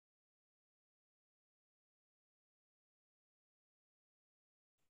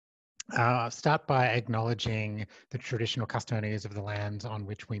Start by acknowledging the traditional custodians of the lands on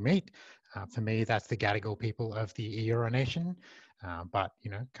which we meet. For me, that's the Gadigal people of the Eora Nation. But,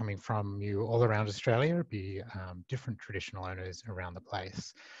 you know, coming from you all around Australia, it'd be different traditional owners around the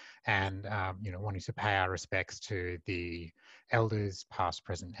place. And, you know, wanting to pay our respects to the elders, past,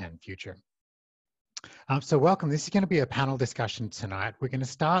 present, and future. So welcome. This is going to be a panel discussion tonight. We're going to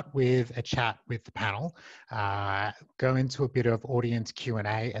start with a chat with the panel, go into a bit of audience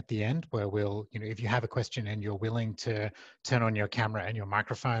Q&A at the end where we'll, you know, if you have a question and you're willing to turn on your camera and your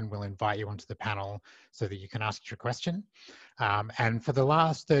microphone, we'll invite you onto the panel so that you can ask your question. And for the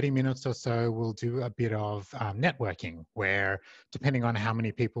last 30 minutes or so, we'll do a bit of networking where, depending on how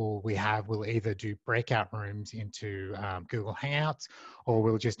many people we have, we'll either do breakout rooms into Google Hangouts, or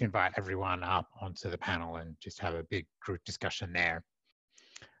we'll just invite everyone up onto the panel and just have a big group discussion there.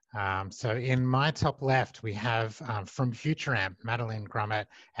 So in my top left, we have from FutureAmp, Madeleine Grummet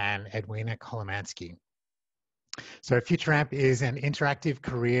and Edwina Kolomanski. So FutureAmp is an interactive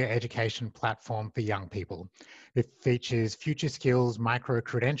career education platform for young people. It features future skills,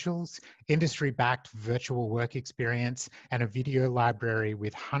 micro-credentials, industry-backed virtual work experience, and a video library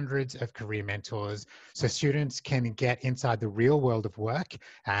with hundreds of career mentors so students can get inside the real world of work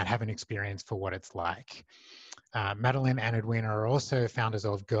and have an experience for what it's like. Madeleine and Edwina are also founders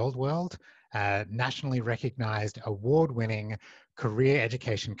of Girl World, a nationally recognized award-winning career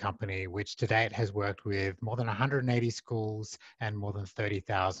education company, which to date has worked with more than 180 schools and more than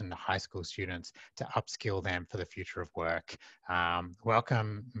 30,000 high school students to upskill them for the future of work.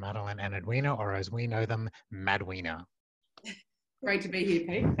 Welcome, Madeleine and Edwina, or as we know them, Madwina. Great to be here,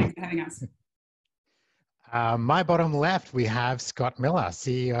 Pete. Thanks for having us. My bottom left, we have Scott Miller,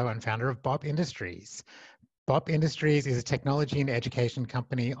 CEO and founder of Bob Industries. Bob Industries is a technology and education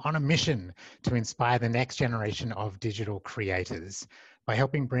company on a mission to inspire the next generation of digital creators. By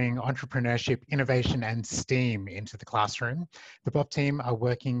helping bring entrepreneurship, innovation, and STEAM into the classroom, the Bob team are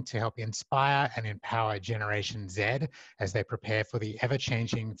working to help inspire and empower Generation Z as they prepare for the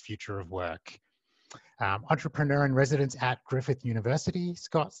ever-changing future of work. Entrepreneur in residence at Griffith University,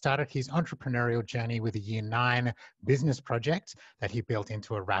 Scott started his entrepreneurial journey with a Year 9 business project that he built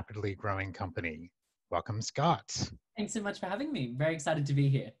into a rapidly growing company. Welcome, Scott. Thanks so much for having me. Very excited to be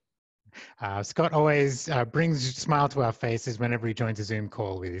here. Scott always brings a smile to our faces whenever he joins a Zoom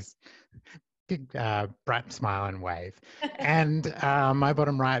call with his big bright smile and wave. And my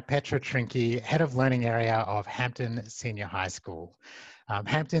bottom right, Petra Trinke, Head of Learning Area of Hampton Senior High School.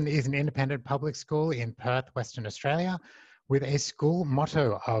 Hampton is an independent public school in Perth, Western Australia, with a school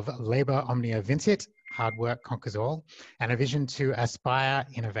motto of Labor Omnia Vincit, hard work conquers all, and a vision to aspire,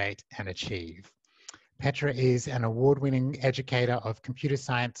 innovate, and achieve. Petra is an award-winning educator of computer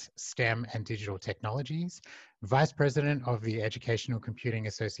science, STEM, and digital technologies, Vice President of the Educational Computing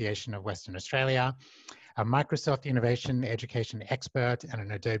Association of Western Australia, a Microsoft Innovation Education expert and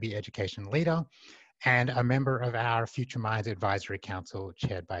an Adobe Education leader, and a member of our Future Minds Advisory Council,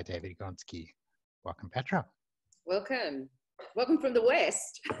 chaired by David Gonski. Welcome, Petra. Welcome. Welcome from the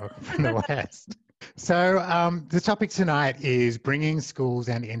West. Welcome from the West. So the topic tonight is bringing schools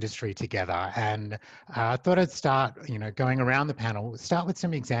and industry together, and I thought I'd start, going around the panel, start with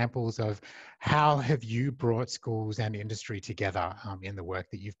some examples of how have you brought schools and industry together in the work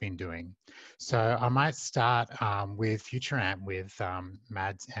that you've been doing. So I might start with FutureAmp with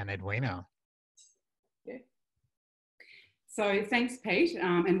Mads and Edwina. So thanks, Pete,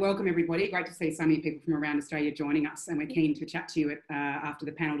 and welcome everybody. Great to see so many people from around Australia joining us, and we're keen to chat to you after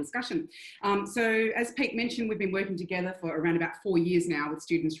the panel discussion. So as Pete mentioned, we've been working together for around about 4 years now with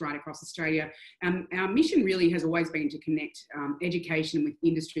students right across Australia. Our mission really has always been to connect education with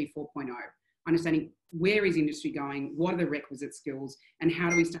Industry 4.0, understanding where is industry going, what are the requisite skills, and how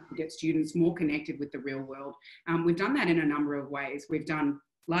do we start to get students more connected with the real world. We've done that in a number of ways. We've done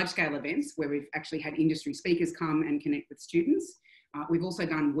large-scale events where we've actually had industry speakers come and connect with students. We've also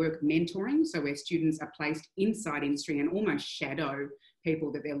done work mentoring, so where students are placed inside industry and almost shadow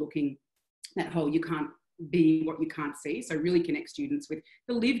people that they're looking at whole, you can't be what you can't see. So really connect students with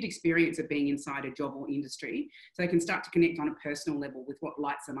the lived experience of being inside a job or industry, so they can start to connect on a personal level with what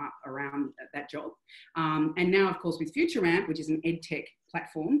lights them up around that job. And now, of course, with FutureAmp, which is an EdTech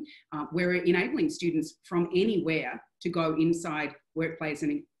platform, we're enabling students from anywhere to go inside workplaces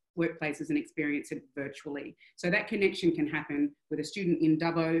and experience it virtually. So that connection can happen with a student in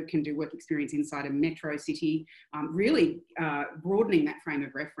Dubbo, can do work experience inside a metro city, really broadening that frame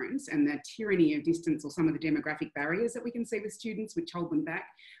of reference and the tyranny of distance or some of the demographic barriers that we can see with students which hold them back.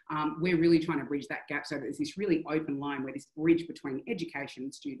 We're really trying to bridge that gap so that there's this really open line where this bridge between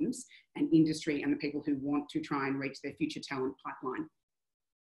education students and industry and the people who want to try and reach their future talent pipeline.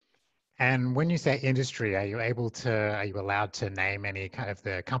 And when you say industry, are you allowed to name any kind of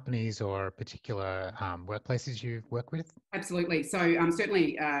the companies or particular workplaces you've worked with? Absolutely. So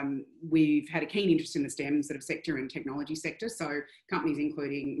certainly we've had a keen interest in the STEM sort of sector and technology sector. So companies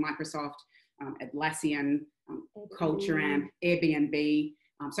including Microsoft, Atlassian, FutureAmp, Airbnb.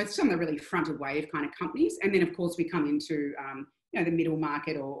 So it's some of the really fronted wave kind of companies. And then of course we come into the middle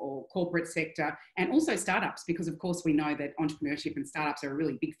market or corporate sector, and also startups, because of course we know that entrepreneurship and startups are a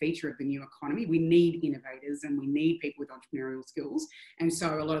really big feature of the new economy. We need innovators and we need people with entrepreneurial skills. And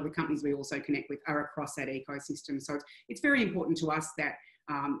so a lot of the companies we also connect with are across that ecosystem. So it's very important to us that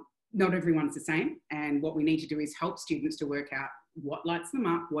not everyone's the same. And what we need to do is help students to work out what lights them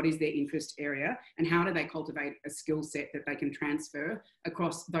up, what is their interest area, and how do they cultivate a skill set that they can transfer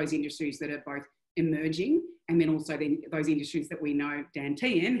across those industries that are both emerging, and then also those industries that we know Dan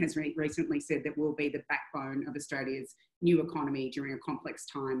Tien has recently said that will be the backbone of Australia's new economy during a complex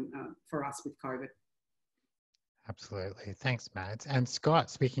time for us with COVID. Absolutely. Thanks, Matt. And Scott,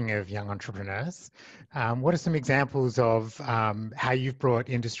 speaking of young entrepreneurs, what are some examples of how you've brought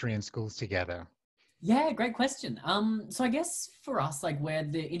industry and schools together? Yeah, great question. So I guess for us, like where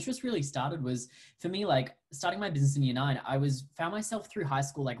the interest really started was for me, like starting my business in year 9, found myself through high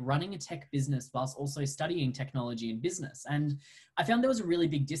school, like running a tech business whilst also studying technology and business. And I found there was a really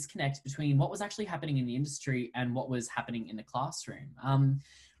big disconnect between what was actually happening in the industry and what was happening in the classroom.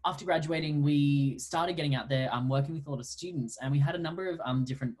 After graduating, we started getting out there, working with a lot of students, and we had a number of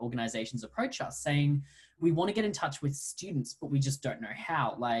different organizations approach us saying, we want to get in touch with students, but we just don't know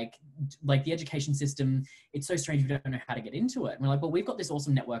how. Like the education system, it's so strange, we don't know how to get into it. And we're like, well, we've got this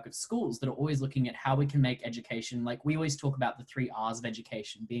awesome network of schools that are always looking at how we can make education, like we always talk about the 3 R's of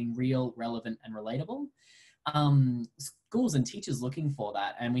education, being real, relevant, and relatable. Schools and teachers looking for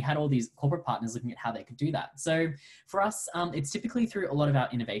that, and we had all these corporate partners looking at how they could do that. So for us, it's typically through a lot of our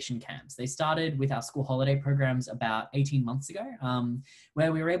innovation camps. They started with our school holiday programs about 18 months ago,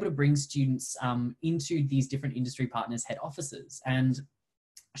 where we were able to bring students into these different industry partners' head offices and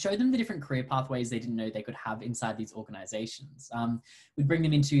show them the different career pathways they didn't know they could have inside these organizations. We'd bring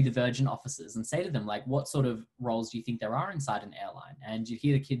them into the Virgin offices and say to them, like, what sort of roles do you think there are inside an airline? And you'd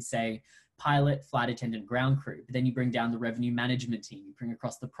hear the kids say, pilot, flight attendant, ground crew. But then you bring down the revenue management team, you bring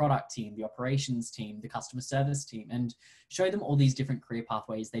across the product team, the operations team, the customer service team, and show them all these different career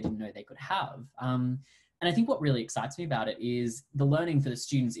pathways they didn't know they could have. And I think what really excites me about it is the learning for the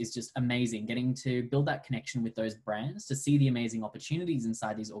students is just amazing, getting to build that connection with those brands, to see the amazing opportunities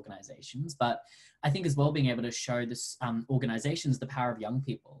inside these organizations. But I think as well, being able to show this organizations the power of young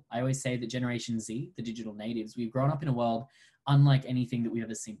people. I always say that Generation Z, the digital natives, we've grown up in a world unlike anything that we've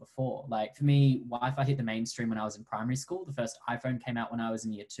ever seen before. Like for me, Wi-Fi hit the mainstream when I was in primary school. The first iPhone came out when I was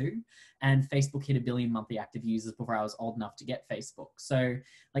in year 2, and Facebook hit 1 billion monthly active users before I was old enough to get Facebook. So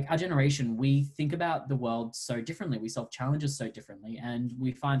like our generation, we think about the world so differently. We solve challenges so differently. And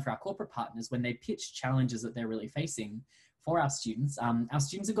we find for our corporate partners, when they pitch challenges that they're really facing for our students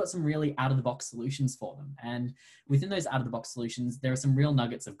have got some really out-of-the-box solutions for them. And within those out-of-the-box solutions, there are some real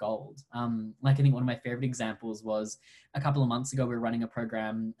nuggets of gold. Like I think one of my favorite examples was a couple of months ago, we were running a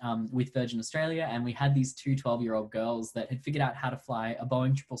program with Virgin Australia, and we had these 2 12-year-old girls that had figured out how to fly a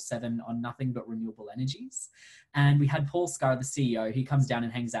Boeing 777 on nothing but renewable energies. And we had Paul Scar, the CEO, he comes down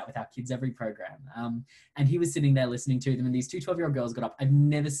and hangs out with our kids every program. And he was sitting there listening to them, and these 2 12-year-old girls got up. I've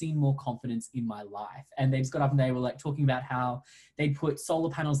never seen more confidence in my life. And they just got up and they were like talking about how they'd put solar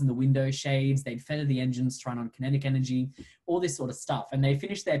panels in the window shades, they'd feather the engines to run on kinetic energy, all this sort of stuff. And they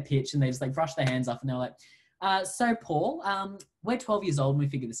finished their pitch and they just like brushed their hands off and they were like, so Paul, we're 12 years old and we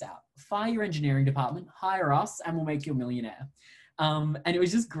figured this out. Fire your engineering department, hire us, and we'll make you a millionaire. And it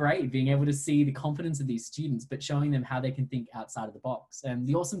was just great being able to see the confidence of these students, but showing them how they can think outside of the box. And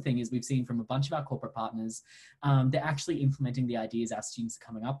the awesome thing is we've seen from a bunch of our corporate partners, they're actually implementing the ideas our students are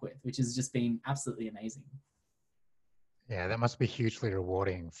coming up with, which has just been absolutely amazing. Yeah, that must be hugely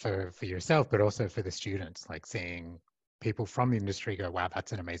rewarding for yourself, but also for the students, like seeing people from the industry go, wow,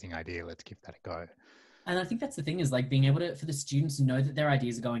 that's an amazing idea. Let's give that a go. And I think that's the thing is like being able to, for the students to know that their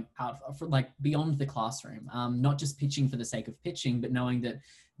ideas are going out for like beyond the classroom, not just pitching for the sake of pitching, but knowing that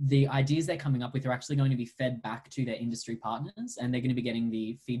the ideas they're coming up with are actually going to be fed back to their industry partners and they're going to be getting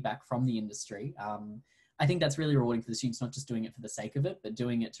the feedback from the industry. I think that's really rewarding for the students, not just doing it for the sake of it, but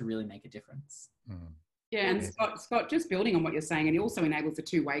doing it to really make a difference. Yeah, and Scott, just building on what you're saying, and it also enables a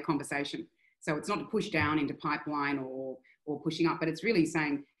 2-way conversation. So it's not to push down into pipeline or pushing up, but it's really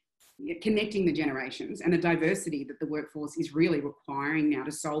saying, connecting the generations and the diversity that the workforce is really requiring now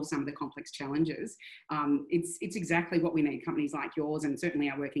to solve some of the complex challenges. It's exactly what we need. Companies like yours, and certainly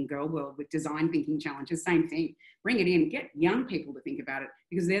our work in Girl World with design thinking challenges, same thing. Bring it in, get young people to think about it,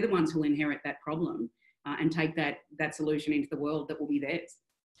 because they're the ones who will inherit that problem and take that solution into the world that will be theirs.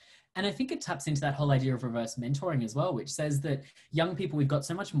 And I think it taps into that whole idea of reverse mentoring as well, which says that young people, we've got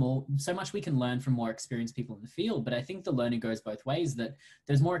so much we can learn from more experienced people in the field. But I think the learning goes both ways, that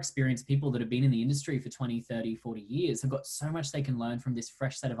there's more experienced people that have been in the industry for 20, 30, 40 years, have got so much they can learn from this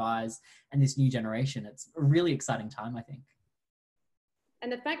fresh set of eyes and this new generation. It's a really exciting time, I think. And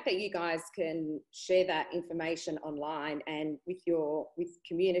the fact that you guys can share that information online and with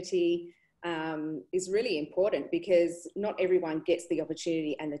community, is really important, because not everyone gets the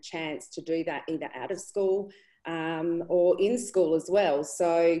opportunity and the chance to do that either out of school or in school as well.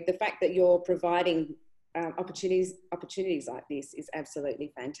 So the fact that you're providing opportunities like this is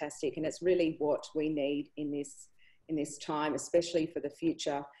absolutely fantastic, and it's really what we need in this time, especially for the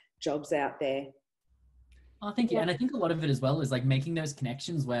future jobs out there. Oh, thank you. And I think a lot of it as well is like making those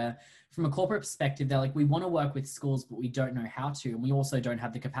connections where, from a corporate perspective, they're like, we want to work with schools, but we don't know how to. And we also don't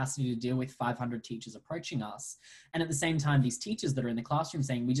have the capacity to deal with 500 teachers approaching us. And at the same time, these teachers that are in the classroom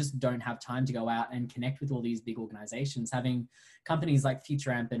saying, we just don't have time to go out and connect with all these big organizations. Having companies like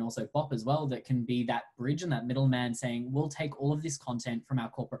FutureAmp and also BOP as well, that can be that bridge and that middleman saying, we'll take all of this content from our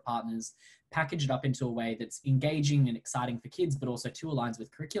corporate partners, package it up into a way that's engaging and exciting for kids, but also aligns with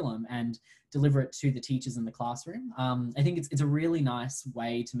curriculum, and deliver it to the teachers in the classroom. I think it's a really nice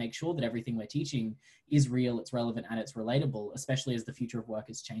way to make sure that everything we're teaching is real, it's relevant, and it's relatable, especially as the future of work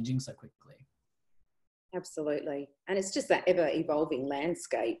is changing so quickly. Absolutely. And it's just that ever evolving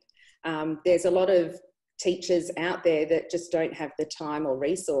landscape. There's a lot of teachers out there that just don't have the time or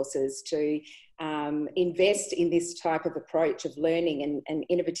resources to invest in this type of approach of learning and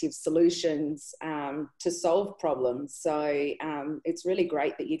innovative solutions to solve problems. So it's really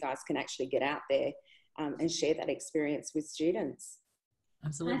great that you guys can actually get out there and share that experience with students.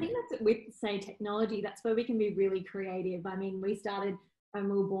 Absolutely. And I think that's with, say, technology, that's where we can be really creative. I mean, we started and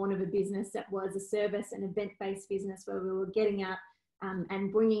we were born of a business that was a service and event-based business where we were getting out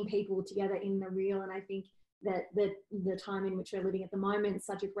and bringing people together in the real. And I think that the time in which we're living at the moment is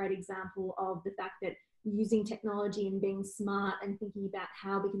such a great example of the fact that using technology and being smart and thinking about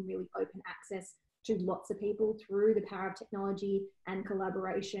how we can really open access to lots of people through the power of technology and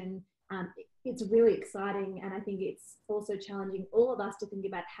collaboration. It's really exciting, and I think it's also challenging all of us to think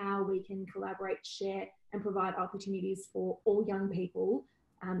about how we can collaborate, share, and provide opportunities for all young people,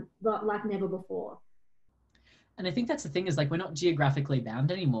 but like never before. And I think that's the thing, is like, we're not geographically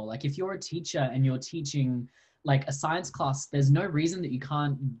bound anymore. Like, if you're a teacher and you're teaching like a science class, there's no reason that you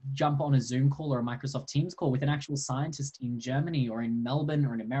can't jump on a Zoom call or a Microsoft Teams call with an actual scientist in Germany or in Melbourne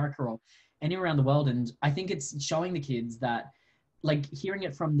or in America or anywhere around the world. And I think it's showing the kids that, like, hearing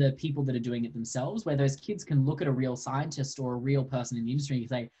it from the people that are doing it themselves, where those kids can look at a real scientist or a real person in the industry and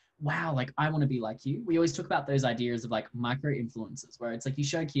say, wow, like, I want to be like you. We always talk about those ideas of like micro influencers, where it's like you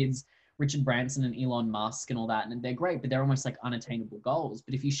show kids Richard Branson and Elon Musk and all that, and they're great, but they're almost like unattainable goals.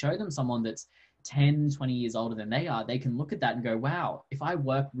 But if you show them someone that's 10, 20 years older than they are, they can look at that and go, wow, if I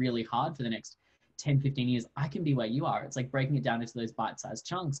work really hard for the next 10, 15 years, I can be where you are. It's like breaking it down into those bite-sized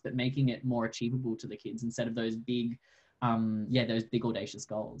chunks, but making it more achievable to the kids instead of those big, those big audacious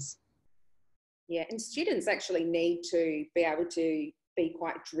goals. Yeah, and students actually need to be able to be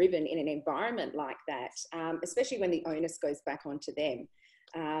quite driven in an environment like that, especially when the onus goes back onto them.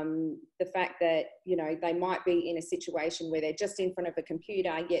 The fact that, you know, they might be in a situation where they're just in front of a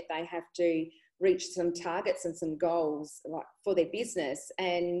computer, yet they have to reach some targets and some goals like for their business,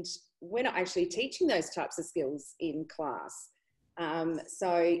 and we're not actually teaching those types of skills in class.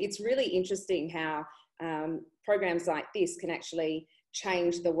 So it's really interesting how programs like this can actually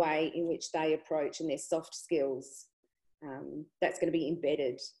change the way in which they approach and their soft skills that's going to be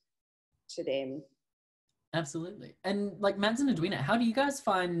embedded to them. Absolutely. And like Mads and Edwina, how do you guys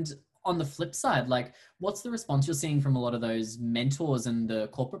find, on the flip side, like, what's the response you're seeing from a lot of those mentors and the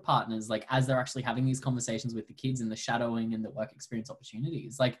corporate partners, like, as they're actually having these conversations with the kids and the shadowing and the work experience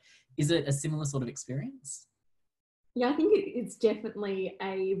opportunities? Like, is it a similar sort of experience? Yeah, I think it's definitely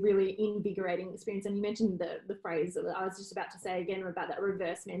a really invigorating experience. And you mentioned the phrase that I was just about to say again about that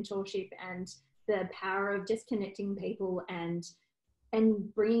reverse mentorship and the power of just connecting people and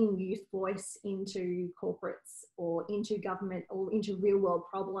bringing youth voice into corporates or into government or into real world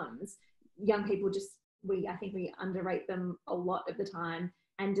problems. Young people I think we underrate them a lot of the time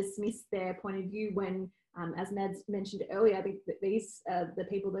and dismiss their point of view when, as Mads mentioned earlier, I think that these are the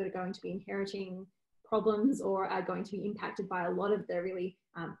people that are going to be inheriting problems or are going to be impacted by a lot of the really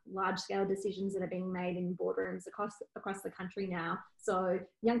large-scale decisions that are being made in boardrooms across the country now. So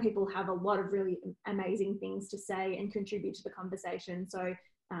young people have a lot of really amazing things to say and contribute to the conversation. So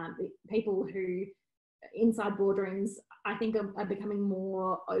people who inside boardrooms, I think, are becoming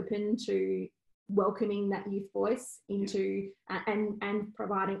more open to welcoming that youth voice into and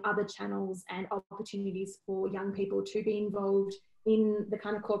providing other channels and opportunities for young people to be involved in the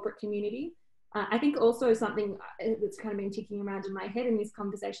kind of corporate community. I think also something that's kind of been ticking around in my head in this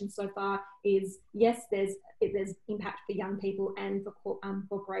conversation so far is, yes, there's impact for young people and for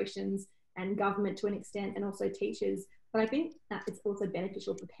corporations and government to an extent, and also teachers. But I think that it's also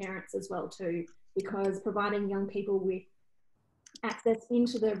beneficial for parents as well too, because providing young people with access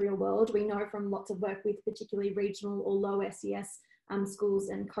into the real world, we know from lots of work with particularly regional or low SES schools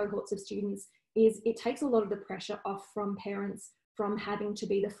and cohorts of students, is it takes a lot of the pressure off from parents from having to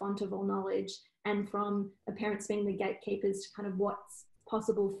be the font of all knowledge, and from parents being the gatekeepers to kind of what's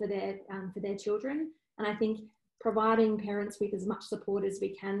possible for their children. And I think providing parents with as much support as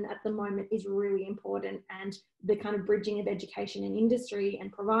we can at the moment is really important, and the kind of bridging of education and industry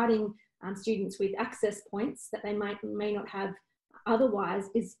and providing students with access points that they may not have otherwise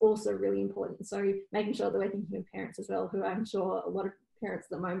is also really important. So making sure that we're thinking of parents as well, who I'm sure a lot of parents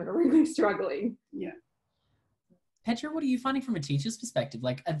at the moment are really struggling. Yeah. Petra, what are you finding from a teacher's perspective?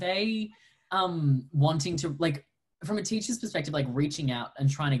 Like, are they wanting to, like, from a teacher's perspective, like reaching out and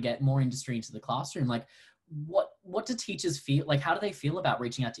trying to get more industry into the classroom? Like, what do teachers feel? Like, how do they feel about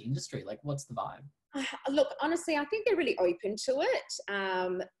reaching out to industry? Like, what's the vibe? Look, honestly, I think they're really open to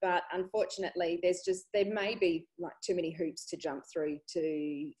it, but unfortunately, there may be like too many hoops to jump through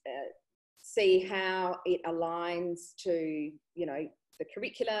to see how it aligns to, you know, the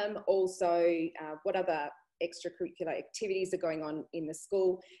curriculum. Also, what other extracurricular activities are going on in the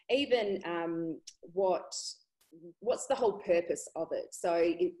school, even what's the whole purpose of it.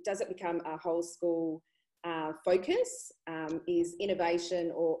 So does it become a whole school focus? Is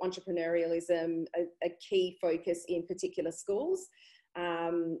innovation or entrepreneurialism a key focus in particular schools?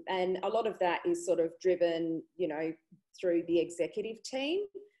 And a lot of that is sort of driven, you know, through the executive team.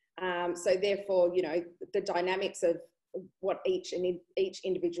 So therefore, you know, the dynamics of what each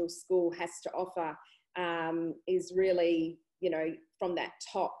individual school has to offer is really, you know, from that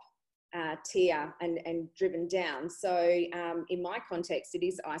top tier and driven down. So in my context, it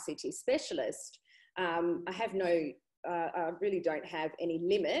is ICT specialist. I really don't have any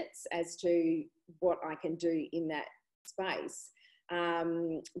limits as to what I can do in that space.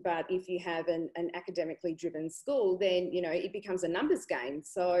 But if you have an academically driven school, then, you know, it becomes a numbers game.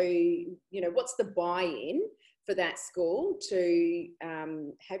 So, you know, what's the buy-in for that school to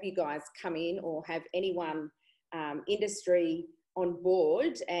have you guys come in, or have anyone industry on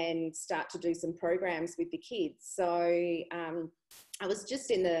board and start to do some programs with the kids? So I was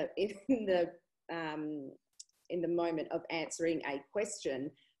just in the moment of answering a question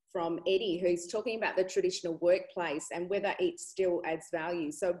from Eddie, who's talking about the traditional workplace and whether it still adds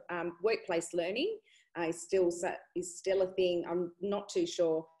value. So workplace learning is still a thing. I'm not too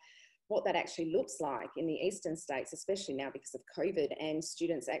sure what that actually looks like in the eastern states, especially now because of COVID and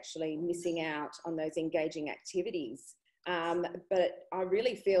students actually missing out on those engaging activities. But I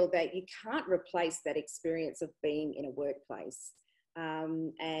really feel that you can't replace that experience of being in a workplace.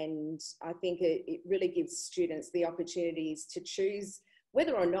 And I think it really gives students the opportunities to choose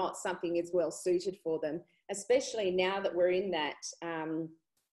whether or not something is well suited for them, especially now that we're in that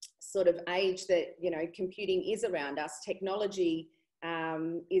sort of age that, you know, computing is around us, technology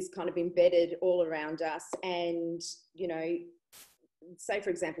is kind of embedded all around us. And, you know, say, for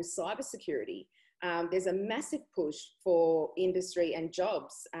example, cybersecurity. There's a massive push for industry and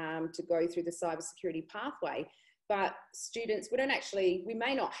jobs to go through the cybersecurity pathway. But students, we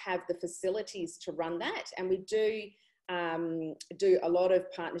may not have the facilities to run that. And we do a lot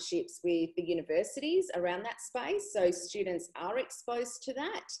of partnerships with the universities around that space. So students are exposed to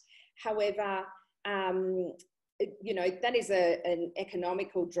that. However, you know, that is an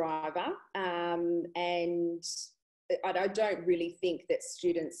economical driver. And I don't really think that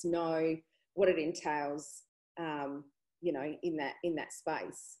students know what it entails, you know, in that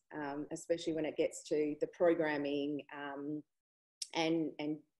space, especially when it gets to the programming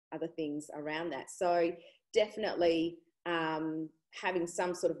and other things around that. So definitely having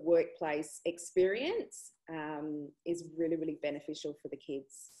some sort of workplace experience is really, really beneficial for the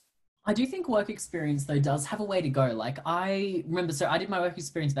kids. I do think work experience, though, does have a way to go. Like, I remember, so I did my work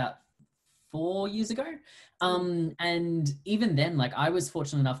experience about 4 years ago. And even then, like, I was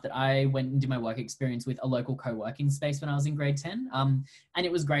fortunate enough that I went and did my work experience with a local co-working space when I was in grade 10. And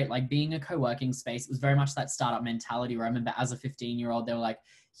it was great, like being a co-working space. It was very much that startup mentality where I remember as a 15-year-old, they were like,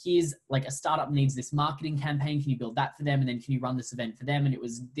 here's like a startup needs this marketing campaign. Can you build that for them? And then can you run this event for them? And it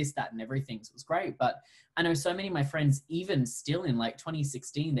was this, that, and everything. So it was great. But I know so many of my friends, even still in like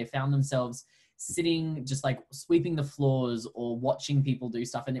 2016, they found themselves sitting just like sweeping the floors or watching people do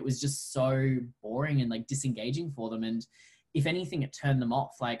stuff, and it was just so boring and like disengaging for them. And if anything, it turned them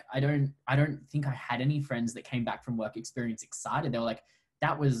off. Like I don't think I had any friends that came back from work experience excited. They were like,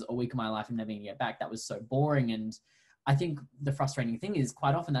 that was a week of my life, I'm never gonna get back. That was so boring. And I think the frustrating thing is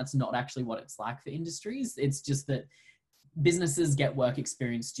quite often that's not actually what it's like for industries. It's just that businesses get work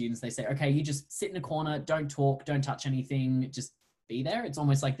experience students. They say, okay, you just sit in a corner, don't talk, don't touch anything, just be there. It's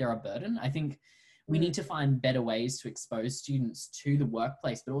almost like they're a burden. I think we need to find better ways to expose students to the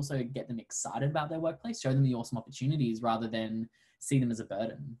workplace, but also get them excited about their workplace, show them the awesome opportunities rather than see them as a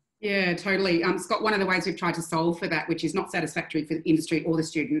burden. Yeah, totally. Scott, one of the ways we've tried to solve for that, which is not satisfactory for the industry or the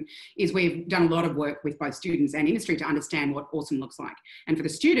student, is we've done a lot of work with both students and industry to understand what awesome looks like. And for the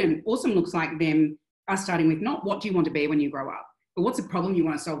student, awesome looks like us starting with not what do you want to be when you grow up, but what's the problem you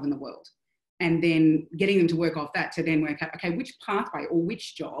want to solve in the world? And then getting them to work off that to then work out, okay, which pathway or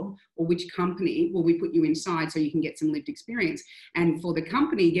which job or which company will we put you inside so you can get some lived experience? And for the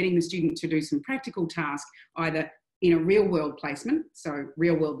company, getting the student to do some practical tasks, either in a real world placement, so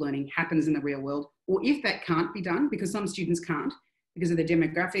real world learning happens in the real world, or if that can't be done, because some students can't, because of the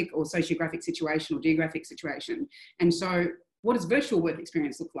demographic or sociographic situation or geographic situation. And so what does virtual work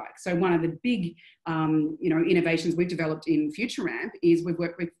experience look like? So one of the big, innovations we've developed in FutureAmp is we've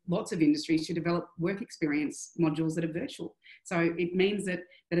worked with lots of industries to develop work experience modules that are virtual. So it means that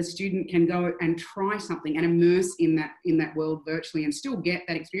a student can go and try something and immerse in that world virtually and still get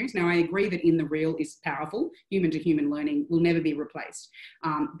that experience. Now, I agree that in the real is powerful. Human to human learning will never be replaced.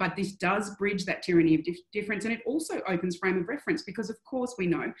 But this does bridge that tyranny of difference, and it also opens frame of reference, because of course we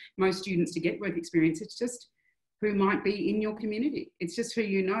know most students to get work experience, it's just who might be in your community. It's just who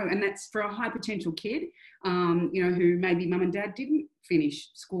you know. And that's for a high potential kid, who maybe mum and dad didn't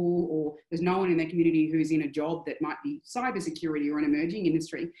finish school, or there's no one in their community who's in a job that might be cybersecurity or an emerging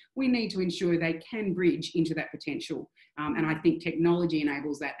industry. We need to ensure they can bridge into that potential. And I think technology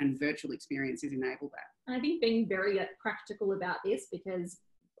enables that, and virtual experiences enable that. I think being very practical about this, because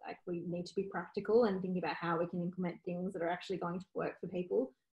like we need to be practical and think about how we can implement things that are actually going to work for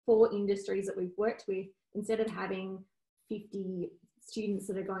people. For industries that we've worked with, instead of having 50 students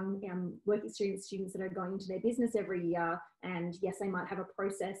that are going, work experience students that are going into their business every year, and yes, they might have a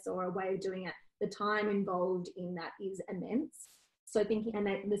process or a way of doing it, the time involved in that is immense. So thinking,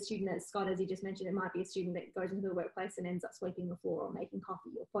 and the student that Scott, as you just mentioned, it might be a student that goes into the workplace and ends up sweeping the floor or making coffee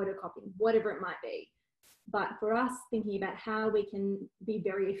or photocopying, whatever it might be. But for us, thinking about how we can be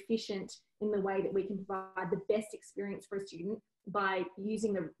very efficient in the way that we can provide the best experience for a student by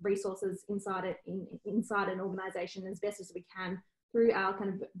using the resources inside an organisation as best as we can through our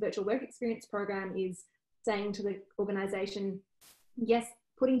kind of virtual work experience program, is saying to the organisation, yes,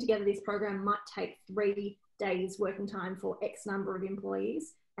 putting together this program might take 3 days working time for X number of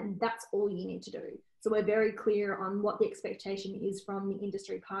employees, and that's all you need to do. So we're very clear on what the expectation is from the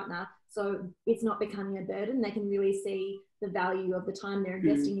industry partner. So it's not becoming a burden. They can really see the value of the time they're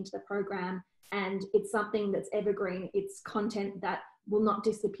investing into the program. And it's something that's evergreen. It's content that will not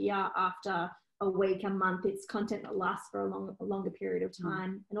disappear after a week, a month. It's content that lasts for a longer period of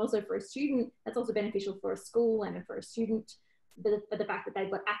time. And also for a student, that's also beneficial for a school and for a student, for the fact that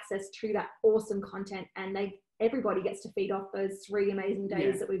they've got access to that awesome content, and everybody gets to feed off those 3 amazing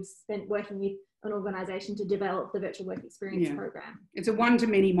days that we've spent working with an organisation to develop the virtual work experience program. It's a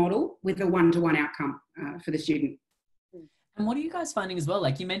one-to-many model with a one-to-one outcome for the student. And what are you guys finding as well?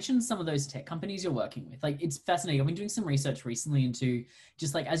 Like you mentioned some of those tech companies you're working with. Like it's fascinating. I've been doing some research recently into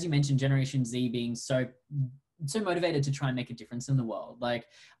just like, as you mentioned, Generation Z being so motivated to try and make a difference in the world. Like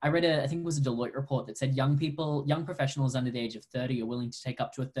I read I think it was a Deloitte report that said young professionals under the age of 30 are willing to take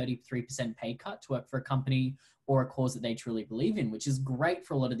up to a 33% pay cut to work for a company or a cause that they truly believe in, which is great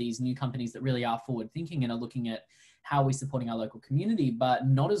for a lot of these new companies that really are forward thinking and are looking at how we're supporting our local community, but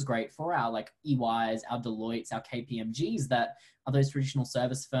not as great for our like EYs, our Deloittes, our KPMGs that are those traditional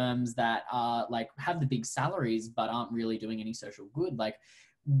service firms that are like have the big salaries, but aren't really doing any social good. Like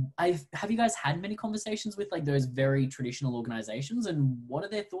have you guys had many conversations with like those very traditional organizations, and what are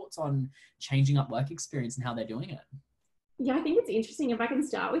their thoughts on changing up work experience and how they're doing it? Yeah, I think it's interesting. If I can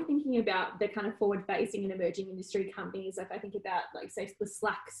start with thinking about the kind of forward-facing and emerging industry companies, if I think about like say the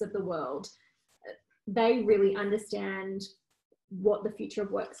Slacks of the world, they really understand what the future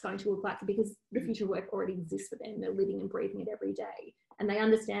of work is going to look like, because the future of work already exists for them. They're living and breathing it every day. And they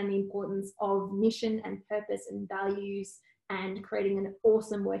understand the importance of mission and purpose and values and creating an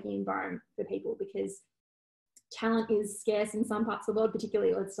awesome working environment for people, because talent is scarce in some parts of the world,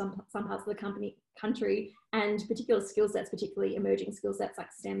 particularly in some parts of the country, and particular skill sets, particularly emerging skill sets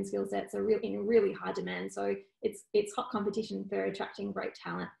like STEM skill sets, are in really high demand. So it's hot competition for attracting great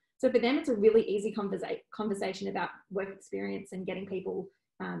talent. So for them, it's a really easy conversation about work experience and getting people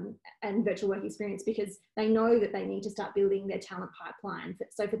and virtual work experience, because they know that they need to start building their talent pipeline.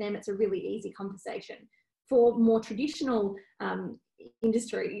 So for them, it's a really easy conversation. For more traditional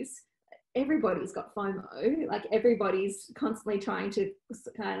industries, everybody's got FOMO, like everybody's constantly trying to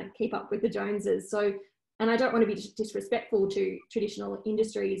kind of keep up with the Joneses. So, and I don't want to be disrespectful to traditional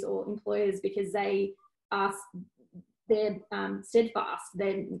industries or employers, because they're steadfast.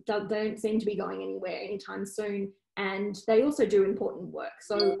 They don't seem to be going anywhere anytime soon. And they also do important work.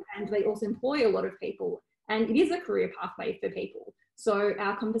 So, and they also employ a lot of people, and it is a career pathway for people. So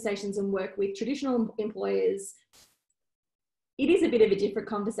our conversations and work with traditional employers, it is a bit of a different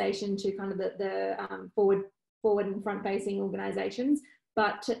conversation to kind of the forward and front facing organisations.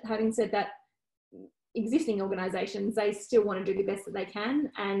 But having said that, existing organisations, they still want to do the best that they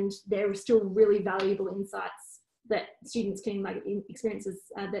can, and there are still really valuable insights that students can, like experiences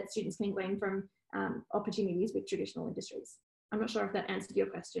that students can glean from opportunities with traditional industries. I'm not sure if that answered your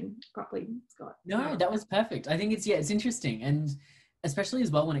question properly, Scott. No, that was perfect. I think it's interesting. And especially as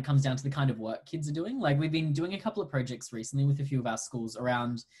well when it comes down to the kind of work kids are doing. Like we've been doing a couple of projects recently with a few of our schools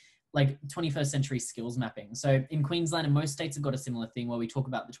around like 21st century skills mapping. So in Queensland and most states have got a similar thing where we talk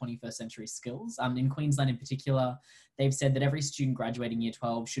about the 21st century skills. In Queensland in particular, they've said that every student graduating year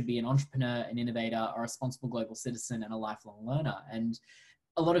 12 should be an entrepreneur, an innovator, a responsible global citizen, and a lifelong learner. And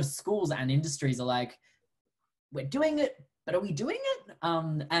a lot of schools and industries are like, we're doing it, but are we doing it?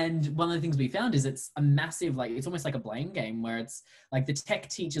 And one of the things we found is it's a massive, like, it's almost like a blame game where it's like the tech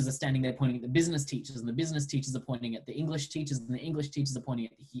teachers are standing there pointing at the business teachers, and the business teachers are pointing at the English teachers, and the English teachers are pointing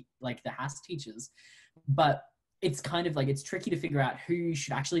at the HAS teachers. But it's kind of like, it's tricky to figure out who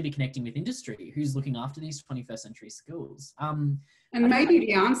should actually be connecting with industry, who's looking after these 21st century skills. And maybe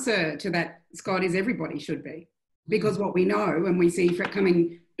the answer to that, Scott, is everybody should be. Because what we know and we see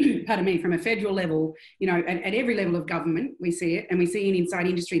coming, pardon me, from a federal level, you know, at every level of government, we see it, and we see it inside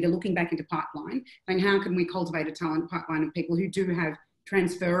industry. They're looking back into pipeline, saying how can we cultivate a talent pipeline of people who do have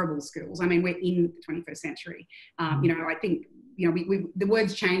transferable skills. I mean, we're in the 21st century. You know, I think, you know, the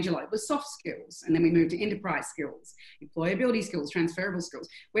words change a lot. It was soft skills, and then we moved to enterprise skills, employability skills, transferable skills.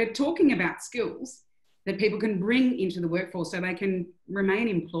 We're talking about skills that people can bring into the workforce so they can remain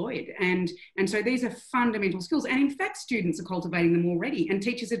employed. And so these are fundamental skills. And in fact, students are cultivating them already, and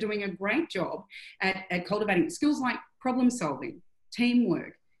teachers are doing a great job at cultivating skills like problem solving,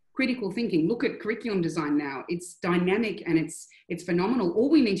 teamwork, critical thinking. Look at curriculum design now. It's dynamic and it's phenomenal.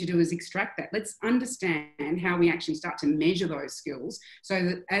 All we need to do is extract that. Let's understand how we actually start to measure those skills so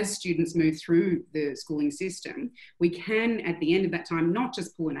that as students move through the schooling system, we can, at the end of that time, not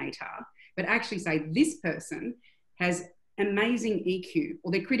just pull an ATAR, but actually say this person has amazing EQ,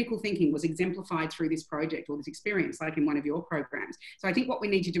 or their critical thinking was exemplified through this project or this experience, like in one of your programs. So I think what we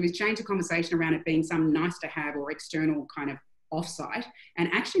need to do is change the conversation around it being some nice to have or external kind of offsite. And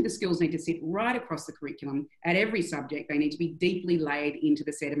actually the skills need to sit right across the curriculum at every subject. They need to be deeply laid into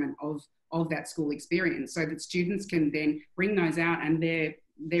the sediment of that school experience so that students can then bring those out and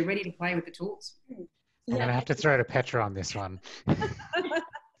they're ready to play with the tools. I'm going to have to throw to Petra on this one.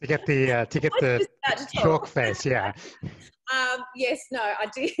 To get the chalk face, yeah. Yes, no, I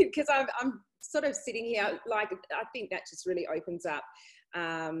did, because I'm sort of sitting here, like, I think that just really opens up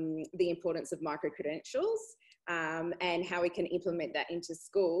the importance of micro-credentials and how we can implement that into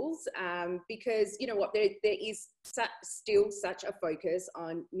schools, because, you know what, there is still such a focus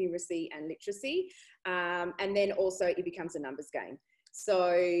on numeracy and literacy, and then also it becomes a numbers game.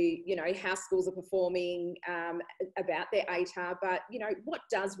 So, you know, how schools are performing about their ATAR, but, you know, what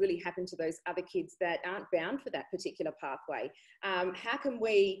does really happen to those other kids that aren't bound for that particular pathway? How can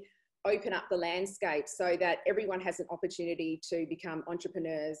we open up the landscape so that everyone has an opportunity to become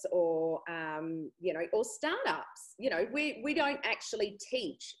entrepreneurs or, you know, or startups? You know, we don't actually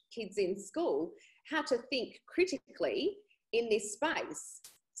teach kids in school how to think critically in this space.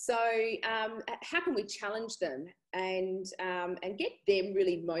 So how can we challenge them and get them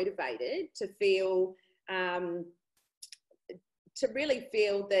really motivated to feel, to really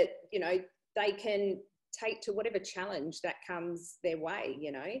feel that, you know, they can take to whatever challenge that comes their way,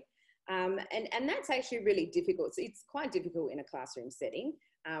 you know. And that's actually really difficult. So it's quite difficult in a classroom setting.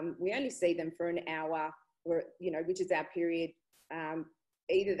 We only see them for an hour which is our period,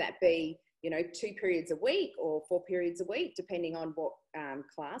 either that be, 2 periods a week or 4 periods a week, depending on what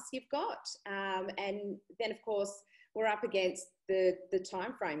class you've got. And then, of course, we're up against the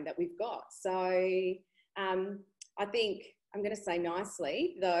time frame that we've got. So I think I'm going to say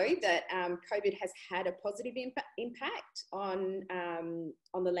nicely, though, that COVID has had a positive impact on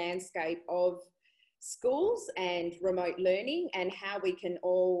the landscape of schools and remote learning, and how we can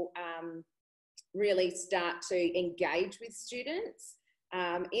all really start to engage with students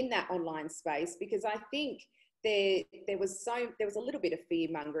in that online space, because I think there was a little bit of fear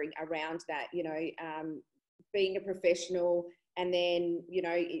mongering around that, being a professional, and then,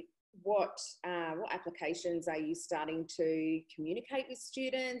 what applications are you starting to communicate with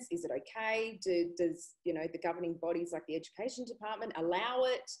students? Is it okay? Does the governing bodies like the education department allow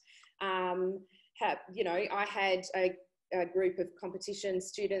it? I had a group of competition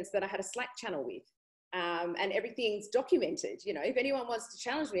students that I had a Slack channel with. And everything's documented. If anyone wants to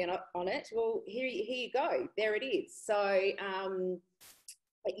challenge me on it, well, here you go. There it is. So,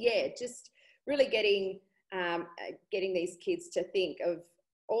 but yeah, just really getting these kids to think of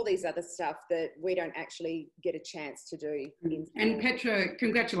all these other stuff that we don't actually get a chance to do. And Petra,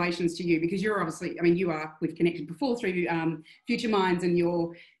 congratulations to you, because you're obviously, we've connected before through Future Minds, and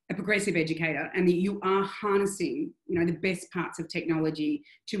you're a progressive educator, and that you are harnessing, the best parts of technology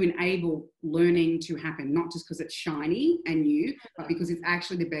to enable learning to happen, not just because it's shiny and new, but because it's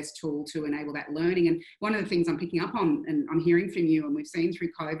actually the best tool to enable that learning. And one of the things I'm picking up on, and I'm hearing from you, and we've seen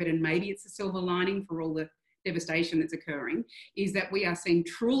through COVID, and maybe it's a silver lining for all the devastation that's occurring, is that we are seeing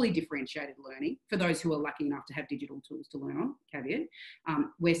truly differentiated learning for those who are lucky enough to have digital tools to learn on, caveat.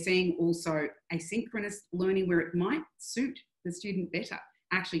 We're seeing also asynchronous learning where it might suit the student better,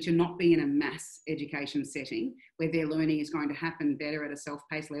 actually, to not be in a mass education setting where their learning is going to happen better at a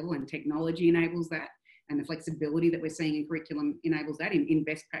self-paced level, and technology enables that, and the flexibility that we're seeing in curriculum enables that in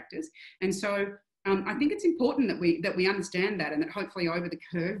best practice. And so I think it's important that we understand that, and that hopefully over the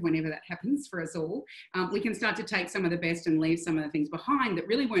curve, whenever that happens for us all, we can start to take some of the best and leave some of the things behind that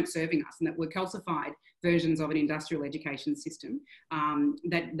really weren't serving us, and that were calcified versions of an industrial education system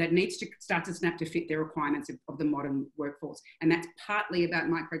that needs to start to snap to fit the requirements of the modern workforce. And that's partly about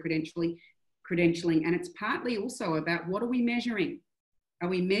micro-credentialing, and it's partly also about, what are we measuring? Are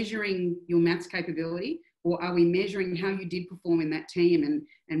we measuring your maths capability, or are we measuring how you did perform in that team?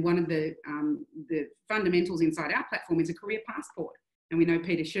 And one of the fundamentals inside our platform is a career passport. And we know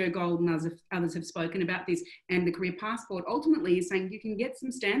Peter Shergold and others have spoken about this. And the career passport ultimately is saying you can get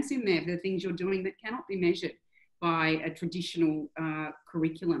some stamps in there for the things you're doing that cannot be measured by a traditional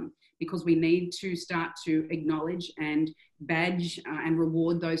curriculum, because we need to start to acknowledge and badge and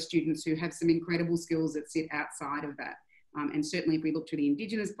reward those students who have some incredible skills that sit outside of that. And certainly if we look to the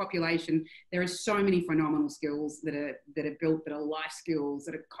Indigenous population, there are so many phenomenal skills that are built, that are life skills,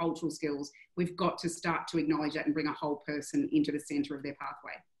 that are cultural skills. We've got to start to acknowledge that and bring a whole person into the centre of their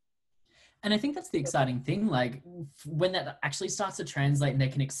pathway. And I think that's the exciting thing, like when that actually starts to translate and they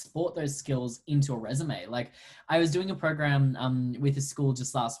can export those skills into a resume. Like I was doing a program with a school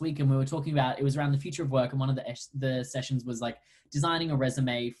just last week, and we were talking about, it was around the future of work, and one of the sessions was like designing a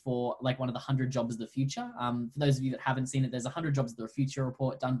resume for like one of the 100 jobs of the future. For those of you that haven't seen it, there's 100 jobs of the future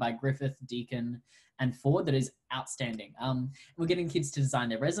report done by Griffith, Deakin and Ford that is outstanding. We're getting kids to design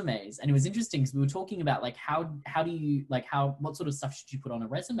their resumes, and it was interesting because we were talking about like what sort of stuff should you put on a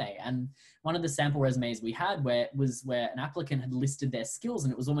resume? And one of the sample resumes we had was where an applicant had listed their skills,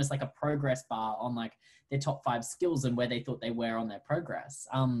 and it was almost like a progress bar on like their top 5 skills and where they thought they were on their progress.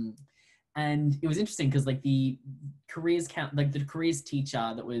 And it was interesting because like the careers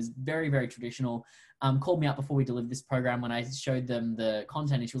teacher that was very, very traditional called me up before we delivered this program when I showed them the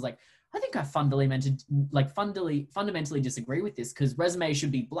content, and she was like, I think I fundamentally disagree with this, because resumes should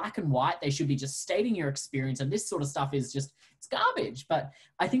be black and white. They should be just stating your experience, and this sort of stuff is just, it's garbage. But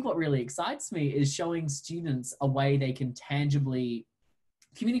I think what really excites me is showing students a way they can tangibly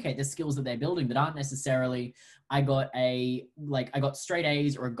communicate the skills that they're building that aren't necessarily, I got straight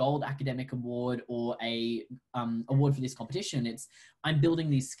A's or a gold academic award or a award for this competition. It's, I'm building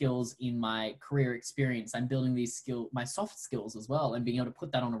these skills in my career experience. I'm building these my soft skills as well, and being able to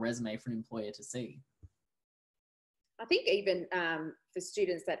put that on a resume for an employer to see. I think even for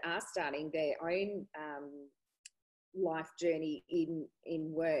students that are starting their own life journey in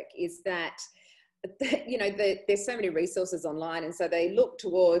work, is that there's so many resources online, and so they look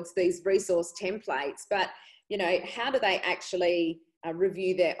towards these resource templates, but how do they actually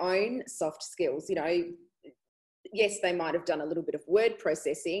review their own soft skills? yes, they might have done a little bit of word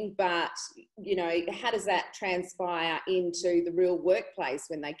processing, but, you know, how does that transpire into the real workplace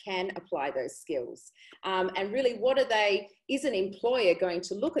when they can apply those skills? And really, is an employer going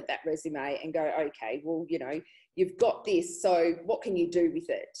to look at that resume and go, okay, well, you know, you've got this, so what can you do with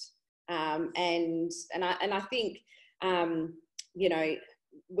it? And I think, you know,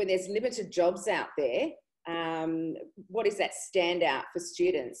 when there's limited jobs out there, what is that standout for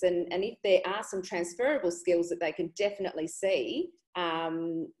students? And if there are some transferable skills that they can definitely see,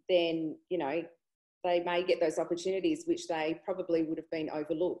 then, you know, they may get those opportunities which they probably would have been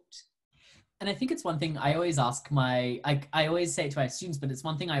overlooked. And I think it's one thing I always ask I always say it to my students, but it's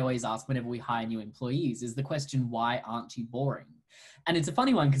one thing I always ask whenever we hire new employees is the question, why aren't you boring? And it's a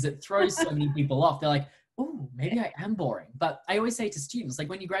funny one because it throws so many people off. They're like, oh, maybe I am boring. But I always say to students, like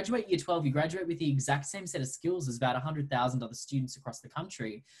when you graduate year 12, you graduate with the exact same set of skills as about 100,000 other students across the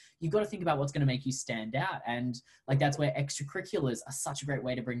country. You've got to think about what's going to make you stand out. And like, that's where extracurriculars are such a great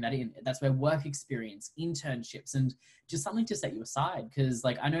way to bring that in. That's where work experience, internships, and just something to set you aside. Because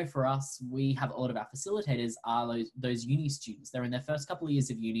like, I know for us, we have a lot of our facilitators are those uni students. They're in their first couple of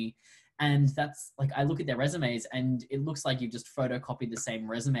years of uni. And that's like, I look at their resumes and it looks like you've just photocopied the same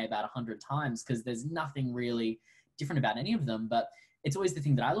resume about 100 times because there's nothing really different about any of them. But it's always the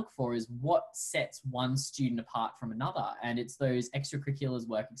thing that I look for is what sets one student apart from another. And it's those extracurriculars,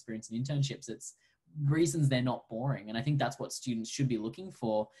 work experience, and internships. It's reasons they're not boring. And I think that's what students should be looking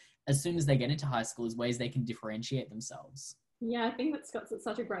for as soon as they get into high school, is ways they can differentiate themselves. Yeah, I think that Scott's at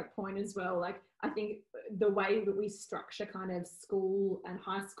such a great point as well. Like, I think the way that we structure kind of school and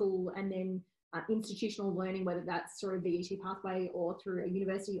high school and then institutional learning, whether that's through a VET pathway or through a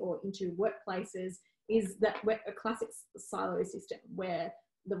university or into workplaces, is that we're a classic silo system where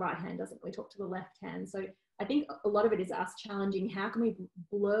the right hand doesn't really talk to the left hand. So I think a lot of it is us challenging how can we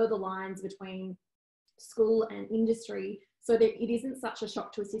blur the lines between school and industry so that it isn't such a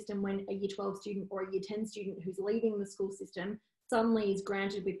shock to a system when a year 12 student or a year 10 student who's leaving the school system suddenly is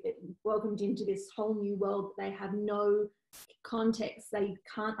welcomed into this whole new world. They have no context. They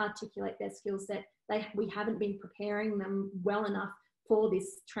can't articulate their skill set. We haven't been preparing them well enough for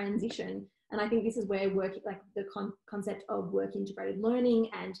this transition. And I think this is where the concept of work integrated learning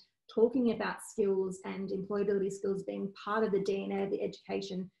and talking about skills and employability skills being part of the DNA of the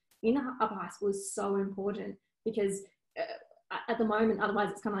education in upper high school is so important, because at the moment, otherwise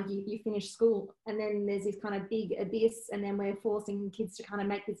it's kind of like you finish school and then there's this kind of big abyss, and then we're forcing kids to kind of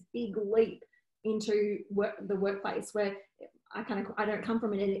make this big leap into the workplace, where I don't come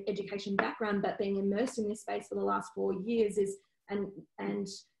from an education background, but being immersed in this space for the last 4 years is, and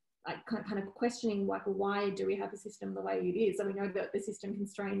like kind of questioning, like, why do we have a system the way it is? So we know that the system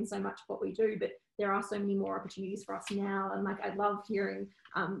constrains so much what we do, but there are so many more opportunities for us now. And like, I love hearing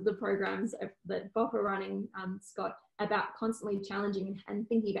the programs that Bob are running, Scott, about constantly challenging and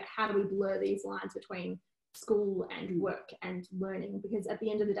thinking about how do we blur these lines between school and work and learning, because at the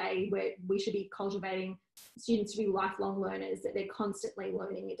end of the day, we should be cultivating students to be lifelong learners, that they're constantly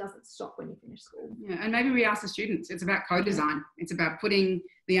learning. It doesn't stop when you finish school. Yeah, and maybe we ask the students, it's about co-design. It's about putting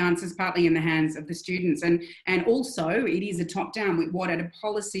the answers partly in the hands of the students, and also it is a top-down with what at a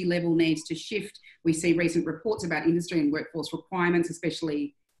policy level needs to shift. We see recent reports about industry and workforce requirements,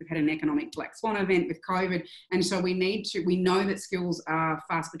 especially we've had an economic black swan event with COVID. And so we know that skills are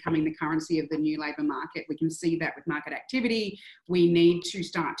fast becoming the currency of the new labour market. We can see that with market activity. We need to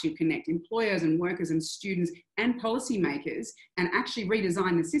start to connect employers and workers and students and policymakers and actually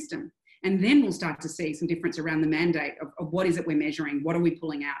redesign the system. And then we'll start to see some difference around the mandate of what is it we're measuring? What are we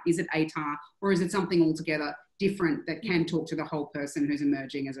pulling out? Is it ATAR, or is it something altogether different that can talk to the whole person who's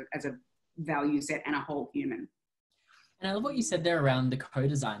emerging as a value set and a whole human? And I love what you said there around the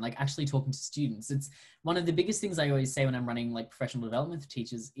co-design, like actually talking to students. It's one of the biggest things I always say when I'm running like professional development for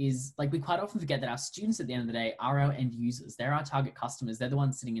teachers is like, we quite often forget that our students at the end of the day are our end users. They're our target customers. They're the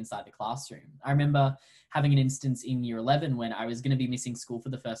ones sitting inside the classroom. I remember having an instance in year 11 when I was going to be missing school for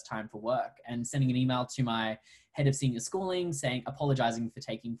the first time for work and sending an email to my head of senior schooling apologizing for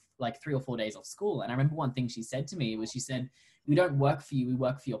taking like 3 or 4 days off school. And I remember one thing she said to me was, she said, "We don't work for you, we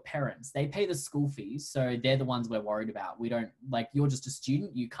work for your parents. They pay the school fees, so they're the ones we're worried about. We don't, like, you're just a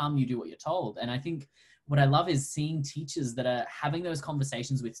student, you come, you do what you're told." And I think what I love is seeing teachers that are having those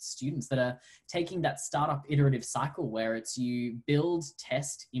conversations with students, that are taking that startup iterative cycle where it's you build,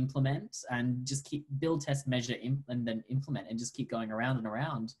 test, implement, and just keep build, test, measure, and then implement, and just keep going around and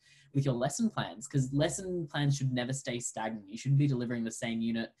around with your lesson plans, because lesson plans should never stay stagnant. You shouldn't be delivering the same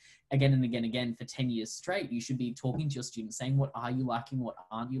unit again and again and again for 10 years straight. You should be talking to your students, saying, what are you liking, what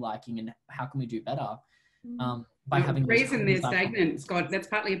aren't you liking, and how can we do better? By having the reason they're stagnant, Scott, that's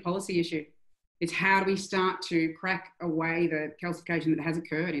partly a policy issue. It's how do we start to crack away the calcification that has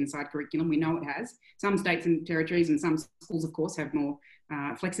occurred inside curriculum. We know it has. Some states and territories and some schools, of course, have more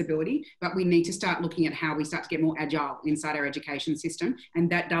flexibility, but we need to start looking at how we start to get more agile inside our education system. And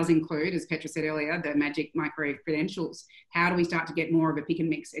that does include, as Petra said earlier, the magic micro credentials. How do we start to get more of a pick and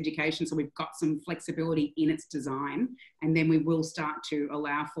mix education so we've got some flexibility in its design? And then we will start to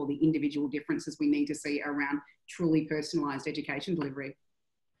allow for the individual differences we need to see around truly personalised education delivery.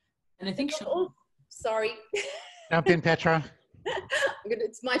 And I think... Sorry. Jump in, Petra.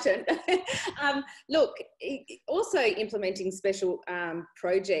 It's my turn. Look, also implementing special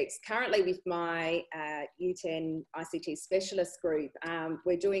projects. Currently with my U10 ICT specialist group,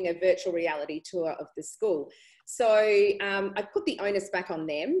 we're doing a virtual reality tour of the school. So I put the onus back on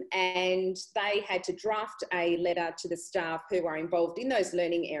them, and they had to draft a letter to the staff who are involved in those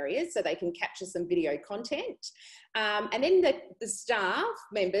learning areas so they can capture some video content. And then the staff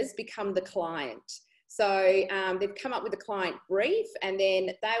members become the client. So they've come up with a client brief, and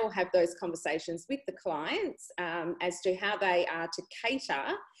then they will have those conversations with the clients as to how they are to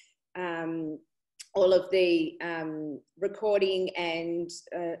cater all of the recording and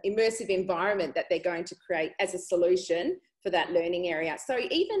immersive environment that they're going to create as a solution for that learning area. So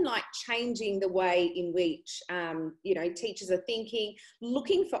even like changing the way in which, you know, teachers are thinking,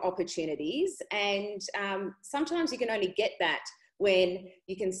 looking for opportunities, and sometimes you can only get that when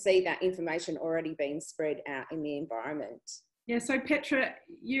you can see that information already being spread out in the environment. Yeah, so Petra,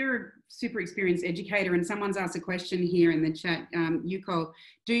 you're a super experienced educator, and someone's asked a question here in the chat. Yuko,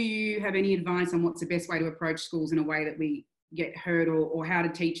 do you have any advice on what's the best way to approach schools in a way that we get heard, or how do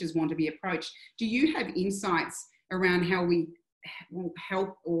teachers want to be approached? Do you have insights around how we will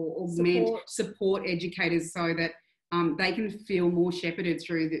help or support educators so that they can feel more shepherded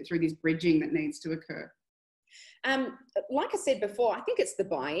through this bridging that needs to occur? Like I said before, I think it's the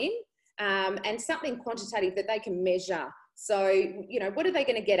buy-in and something quantitative that they can measure. So, you know, what are they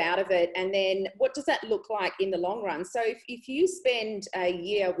going to get out of it? And then what does that look like in the long run? So if you spend a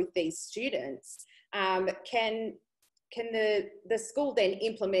year with these students, can the school then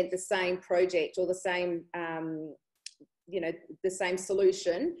implement the same project or the same, you know, the same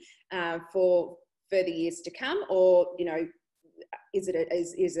solution for further years to come? Or, you know, is it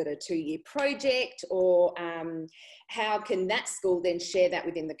a 2-year project, or how can that school then share that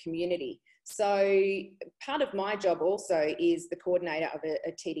within the community? So part of my job also is the coordinator of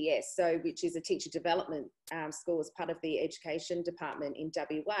a TDS, so which is a teacher development school as part of the education department in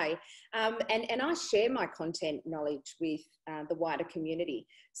WA, and I share my content knowledge with the wider community.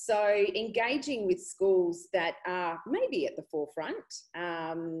 So engaging with schools that are maybe at the forefront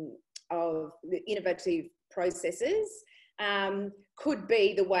of the innovative processes could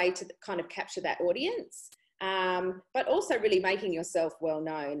be the way to kind of capture that audience, but also really making yourself well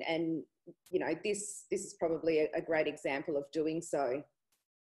known. And, you know, this is probably a great example of doing so.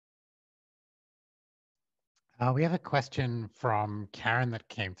 We have a question from Karen that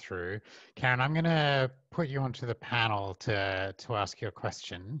came through. Karen, I'm going to put you onto the panel to ask your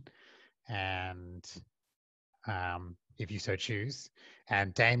question, and if you so choose.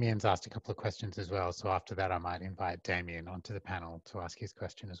 And Damien's asked a couple of questions as well. So after that, I might invite Damien onto the panel to ask his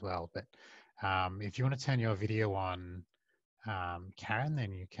question as well. But if you want to turn your video on, Karen,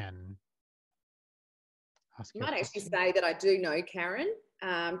 then you can ask your question. I might actually say that I do know Karen.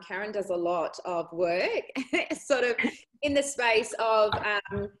 Karen does a lot of work sort of in the space of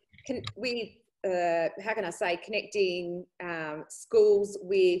how can I say, connecting schools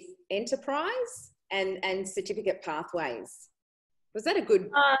with enterprise and certificate pathways. Was that a good?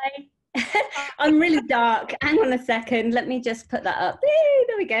 Hi. I'm really dark. Hang on a second. Let me just put that up.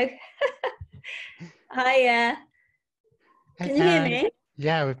 There we go. Hi. Can you hear me?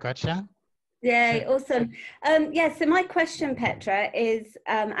 Yeah, we've got you. Yay, awesome. Yeah, so my question, Petra, is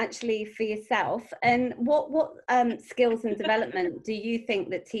actually for yourself. And what skills and development do you think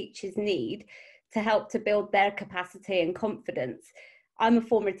that teachers need to help to build their capacity and confidence? I'm a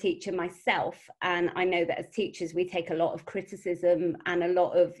former teacher myself, and I know that as teachers, we take a lot of criticism and a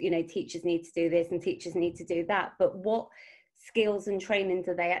lot of, you know, teachers need to do this and teachers need to do that. But what skills and training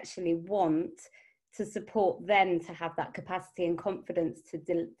do they actually want to support them to have that capacity and confidence to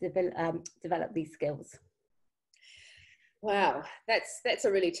develop these skills? Wow, that's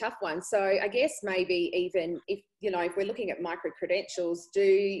a really tough one. So I guess maybe even if, you know, if we're looking at micro-credentials,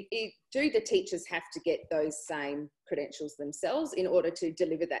 do the teachers have to get those same credentials themselves in order to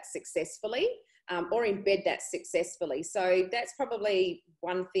deliver that successfully, or embed that successfully? So that's probably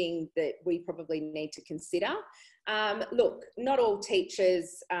one thing that we probably need to consider. Look, not all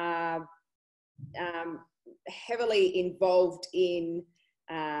teachers are heavily involved in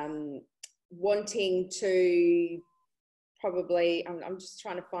wanting to probably, I'm just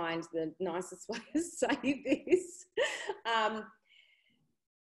trying to find the nicest way to say this.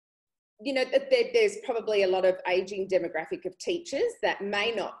 You know, there's probably a lot of aging demographic of teachers that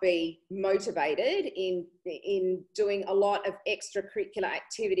may not be motivated in doing a lot of extracurricular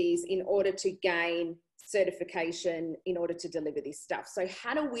activities in order to gain certification in order to deliver this stuff. So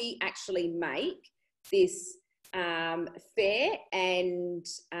how do we actually make this fair and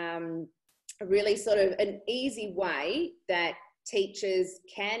really sort of an easy way that teachers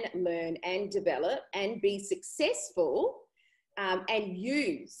can learn and develop and be successful and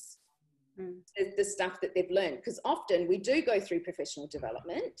use the stuff that they've learned? Because often we do go through professional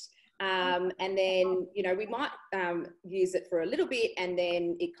development and then, you know, we might use it for a little bit and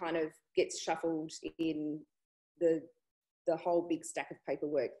then it kind of gets shuffled in the whole big stack of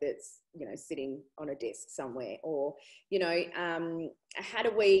paperwork that's, you know, sitting on a desk somewhere. Or, you know, how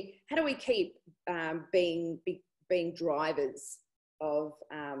do we keep being drivers of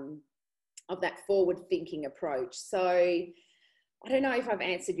that forward thinking approach? So I don't know if I've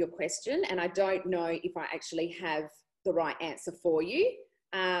answered your question, and I don't know if I actually have the right answer for you.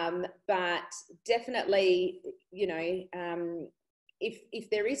 But definitely, you know, if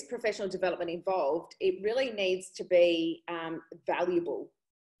there is professional development involved, it really needs to be valuable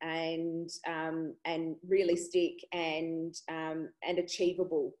and realistic and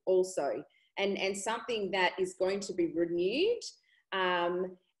achievable also, and something that is going to be renewed,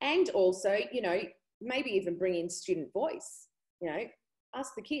 and also, you know, maybe even bring in student voice. You know,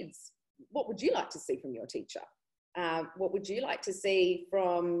 ask the kids, what would you like to see from your teacher? What would you like to see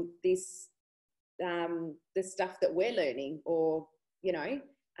from this, the stuff that we're learning? Or, you know,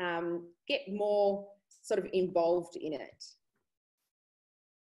 get more sort of involved in it.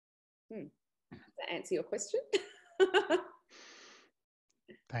 Does that answer your question?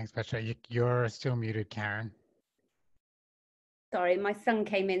 Thanks, Petra. You're still muted, Karen. Sorry, my son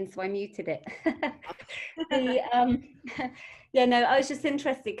came in, so I muted it. Yeah, no, I was just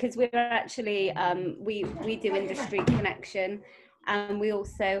interested because we're actually, we do industry connection, and we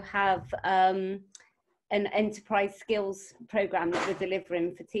also have an enterprise skills program that we're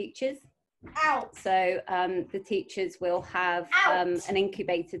delivering for teachers. So the teachers will have an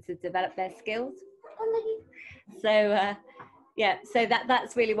incubator to develop their skills. So yeah, so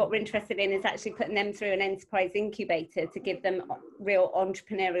that's really what we're interested in, is actually putting them through an enterprise incubator to give them real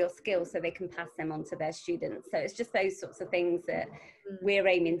entrepreneurial skills so they can pass them on to their students. So it's just those sorts of things that we're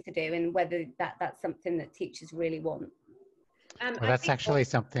aiming to do, and whether that's something that teachers really want. Well, that's actually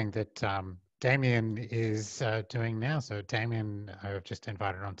something that Damien is doing now. So Damien, I've just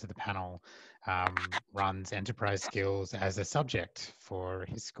invited onto the panel, runs enterprise skills as a subject for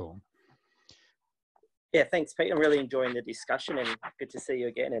his school. Yeah, thanks, Pete. I'm really enjoying the discussion, and good to see you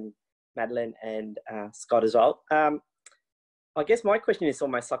again, and Madeleine and Scott as well. I guess my question is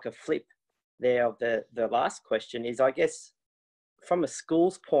almost like a flip there of the last question. Is, I guess, from a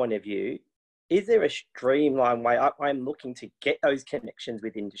school's point of view, is there a streamlined way? I'm looking to get those connections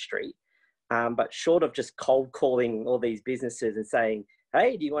with industry, but short of just cold calling all these businesses and saying,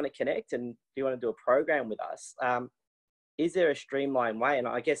 hey, do you want to connect and do you want to do a program with us? Is there a streamlined way? And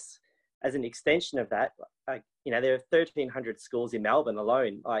I guess, as an extension of that, you know, there are 1,300 schools in Melbourne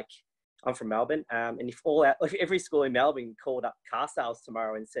alone. Like, I'm from Melbourne, and if every school in Melbourne called up car sales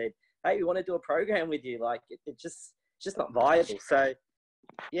tomorrow and said, hey, we want to do a program with you, like, it's just not viable. So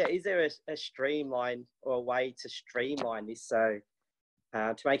yeah, is there a streamline or a way to streamline this, so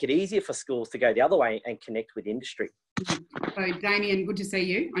to make it easier for schools to go the other way and connect with industry? So Damien, good to see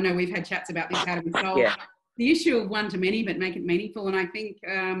you. I know we've had chats about this, how do we solve the issue of one-to-many, but make it meaningful. And I think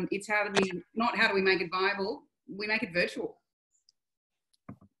it's how do we make it viable, we make it virtual.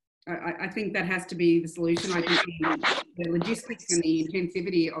 I think that has to be the solution. I think the logistics and the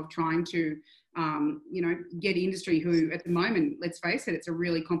intensivity of trying to, you know, get industry, who at the moment, let's face it, it's a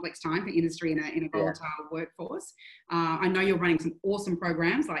really complex time for industry in a volatile workforce. I know you're running some awesome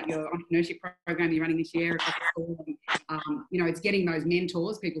programs, like your entrepreneurship program you're running this year across the school. And, you know, it's getting those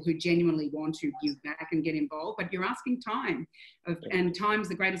mentors, people who genuinely want to give back and get involved, but you're asking time, and time's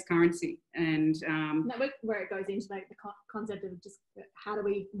the greatest currency. And where it goes into like the concept of just how do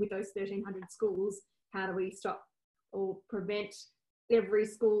we, with those 1,300 schools, how do we stop or prevent every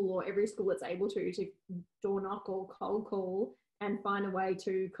school that's able to door knock or cold call and find a way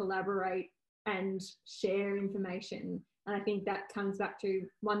to collaborate and share information. And I think that comes back to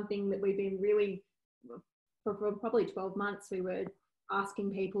one thing that we've been really, for probably 12 months, we were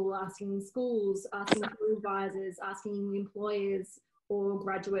asking people, asking schools, asking supervisors, asking employers or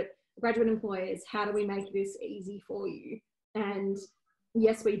graduate employers, how do we make this easy for you? And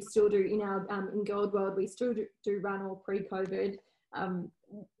yes, we still do in our in Gold World, we still do run all pre-COVID,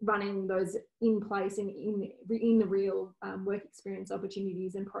 running those in place in the real work experience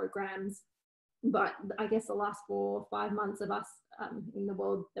opportunities and programs. But I guess the last 4 or 5 months of us in the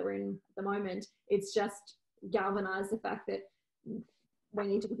world that we're in at the moment, it's just galvanized the fact that we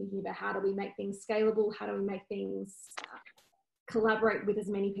need to be thinking about how do we make things scalable, how do we make things collaborate with as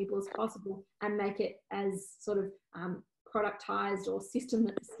many people as possible, and make it as sort of productized or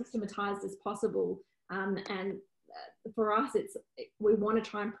systematized as possible. And for us, we want to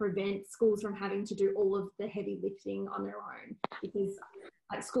try and prevent schools from having to do all of the heavy lifting on their own, because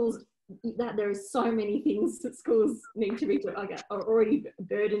like schools, that there are so many things that schools need to be doing, like, are already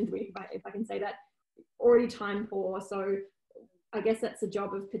burdened with, if I can say that, already time poor. So I guess that's the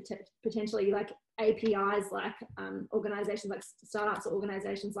job of potentially like APIs, like organizations like startups or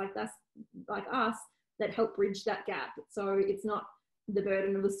organizations like us that help bridge that gap. So it's not the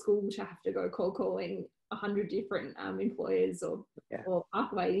burden of the school to have to go cold calling 100 different employers or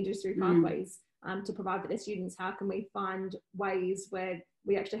industry pathways to provide for their students. How can we find ways where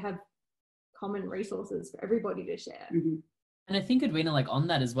we actually have common resources for everybody to share? And I think, Edwina, like on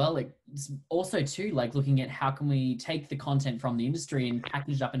that as well, like also too, like looking at how can we take the content from the industry and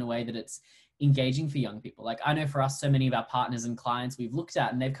package it up in a way that it's engaging for young people. Like I know for us, so many of our partners and clients we've looked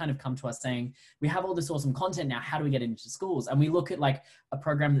at, and they've kind of come to us saying, we have all this awesome content now, how do we get it into schools? And we look at like a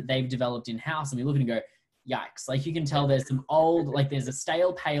program that they've developed in-house, and we look at it and go, yikes. Like you can tell there's some old, like there's a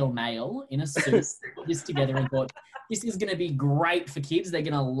stale pale male in a suit put this together and thought, this is going to be great for kids. They're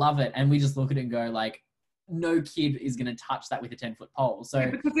going to love it. And we just look at it and go like, no kid is going to touch that with a 10-foot pole. So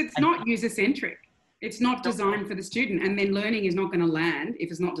because it's not user-centric. It's not designed for the student, and then learning is not going to land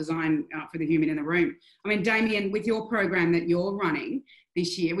if it's not designed for the human in the room. I mean, Damien, with your program that you're running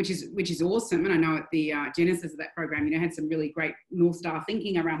this year, which is awesome, and I know at the genesis of that program, you know, had some really great North Star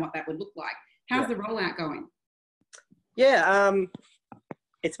thinking around what that would look like. How's the rollout going? Yeah,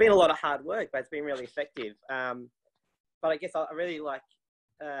 it's been a lot of hard work, but it's been really effective. But I guess I really like,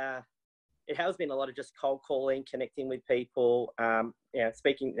 it has been a lot of just cold calling, connecting with people, you know,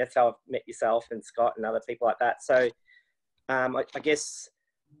 speaking. That's how I've met yourself and Scott and other people like that. So I guess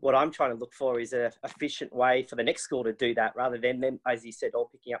what I'm trying to look for is an efficient way for the next school to do that, rather than them, as you said, all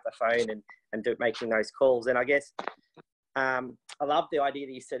picking up the phone and making those calls. And I guess I love the idea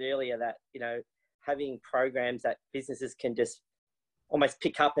that you said earlier that, you know, having programs that businesses can just almost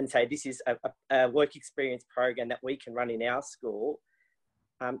pick up and say, this is a work experience program that we can run in our school.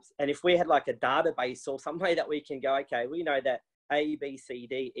 And if we had like a database or some way that we can go, okay, we know that A, B, C,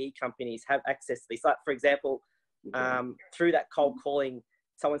 D, E companies have access to this. Like, for example, through that cold calling,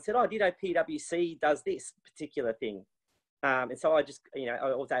 someone said, oh, do you know PwC does this particular thing? And so I just, you know,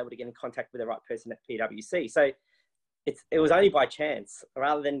 I was able to get in contact with the right person at PwC. So it was only by chance,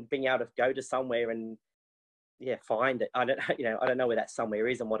 rather than being able to go to somewhere and find it. I don't know where that somewhere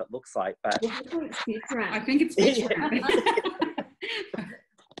is and what it looks like, but I think it's FutureAmp.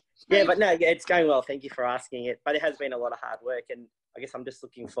 Yeah, but no, it's going well. Thank you for asking it. But it has been a lot of hard work, and I guess I'm just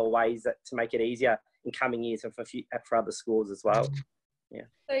looking for ways to make it easier in coming years and for other schools as well. Yeah.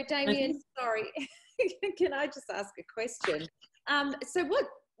 So Damien, sorry, can I just ask a question? So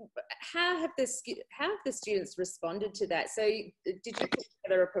how have the students responded to that? So did you put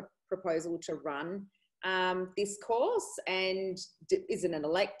together a proposal to run this course, and is it an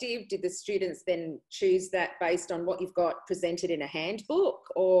elective? Did the students then choose that based on what you've got presented in a handbook,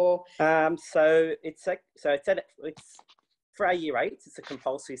 or? So it's for our year 8s. It's a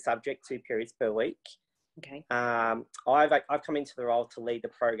compulsory subject, 2 periods per week. Okay. I've come into the role to lead the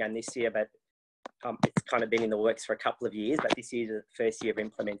program this year, but it's kind of been in the works for a couple of years. But this year is the first year of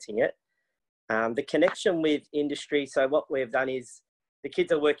implementing it. The connection with industry. So what we've done is the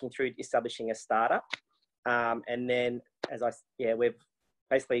kids are working through establishing a startup. And then we've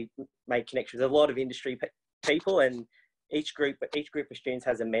basically made connections with a lot of industry people, and each group of students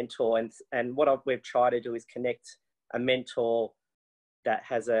has a mentor. And what we've tried to do is connect a mentor that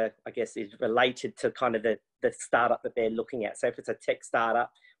has is related to kind of the startup that they're looking at. So if it's a tech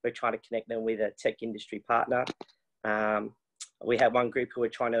startup, we're trying to connect them with a tech industry partner. We have one group who are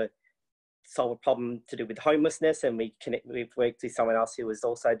trying to solve a problem to do with homelessness, and we've worked with someone else who was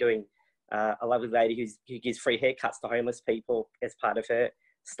also doing a lovely lady who gives free haircuts to homeless people as part of her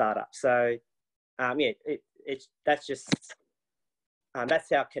startup. So, that's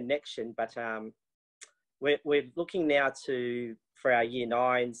our connection. But we're looking now for our year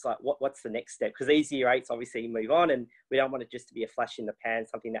 9s, like what's the next step? Because these year 8s obviously move on, and we don't want it just to be a flash in the pan,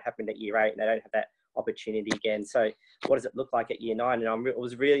 something that happened at year 8, and they don't have that opportunity again. So, what does it look like at year 9? And I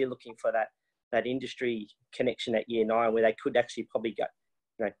was really looking for that industry connection at year 9, where they could actually probably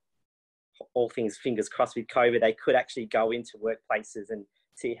all things fingers crossed with COVID, they could actually go into workplaces and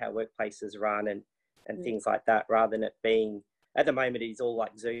see how workplaces run and things like that, rather than it being, at the moment, it's all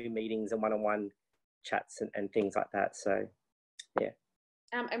like Zoom meetings and one-on-one chats and things like that. So, yeah.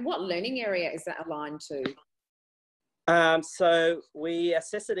 And what learning area is that aligned to? So we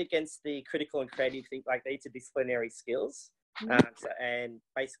assess it against the critical and creative things, like the interdisciplinary skills. And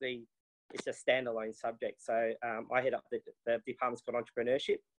basically, it's a standalone subject. So I head up the department's called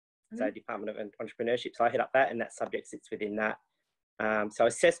entrepreneurship. So Department of Entrepreneurship. So I head up that, and that subject sits within that. So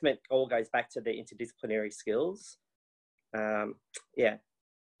assessment all goes back to the interdisciplinary skills. Yeah.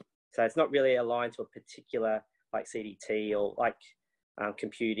 So it's not really aligned to a particular like CDT or like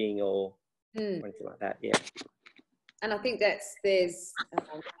computing or anything like that. Yeah. And I think there's a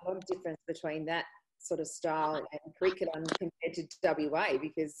lot of difference between that sort of style and curriculum compared to WA,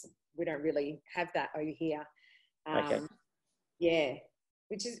 because we don't really have that over here. Okay. Yeah,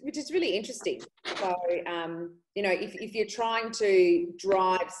 which is really interesting. So, you know, if you're trying to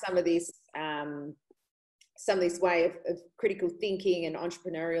drive some of this way of critical thinking and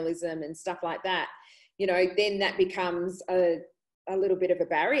entrepreneurialism and stuff like that, you know, then that becomes a little bit of a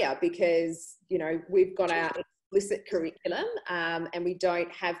barrier, because, you know, we've got our explicit curriculum and we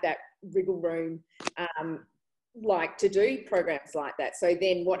don't have that wriggle room like to do programs like that. So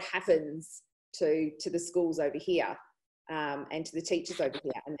then what happens to the schools over here and to the teachers over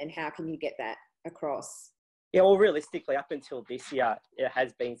here, and then how can you get that across? Yeah, well, realistically, up until this year, it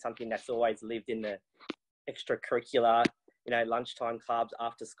has been something that's always lived in the extracurricular, you know, lunchtime clubs,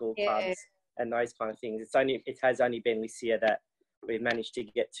 after school clubs, and those kind of things. It has only been this year that we've managed to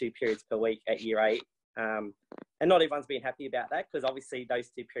get 2 periods per week at year 8. And not everyone's been happy about that, because obviously those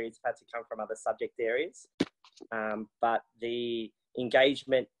 2 periods have had to come from other subject areas. But the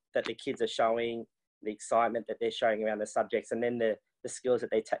engagement that the kids are showing, the excitement that they're showing around the subjects, and then the skills that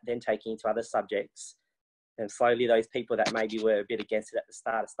they're then taking into other subjects, and slowly those people that maybe were a bit against it at the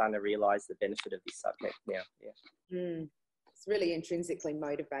start are starting to realise the benefit of this subject now. Yeah. It's really intrinsically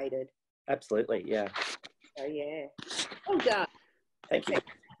motivated. Absolutely, yeah. So yeah, well done. Thank you.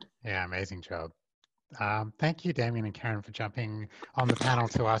 Yeah, amazing job. Thank you, Damien and Karen, for jumping on the panel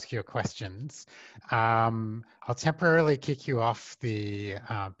to ask your questions. I'll temporarily kick you off the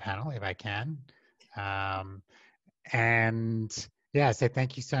panel if I can. And yeah, so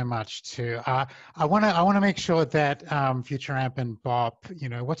thank you so much to, I want to make sure that FutureAmp and Bob, you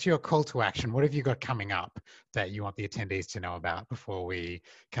know, what's your call to action? What have you got coming up that you want the attendees to know about before we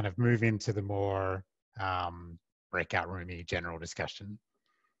kind of move into the more breakout roomy general discussion?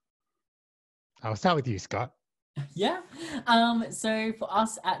 I'll start with you, Scott. Yeah. So for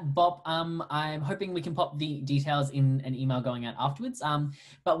us at BOP, I'm hoping we can pop the details in an email going out afterwards.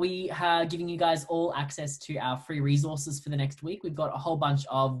 But we are giving you guys all access to our free resources for the next week. We've got a whole bunch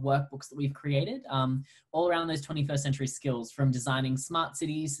of workbooks that we've created all around those 21st century skills, from designing smart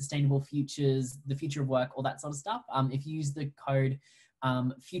cities, sustainable futures, the future of work, all that sort of stuff. If you use the code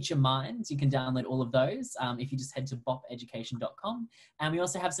Future Minds, you can download all of those if you just head to bopeducation.com. And we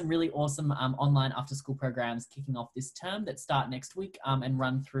also have some really awesome online after school programs kicking off this term that start next week and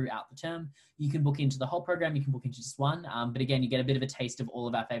run throughout the term. You can book into the whole program, you can book into just one, but again, you get a bit of a taste of all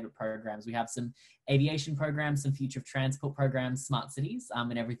of our favorite programs. We have some aviation programs, some future of transport programs, smart cities,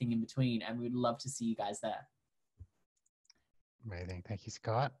 and everything in between, and we'd love to see you guys there. Amazing, thank you,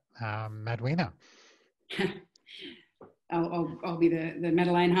 Scott. Edwina. I'll be the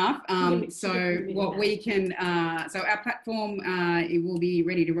Madeleine half. So what we can, so our platform, it will be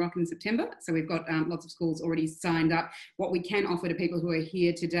ready to rock in September. So we've got lots of schools already signed up. What we can offer to people who are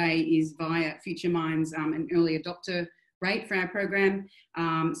here today is via Future Minds, an early adopter rate for our program.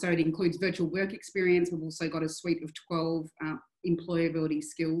 So it includes virtual work experience. We've also got a suite of 12 employability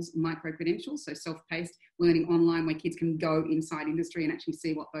skills, micro-credentials, so self-paced learning online where kids can go inside industry and actually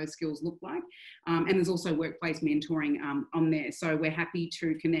see what those skills look like. And there's also workplace mentoring on there. So we're happy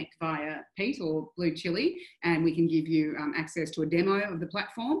to connect via Pete or Blue Chili, and we can give you access to a demo of the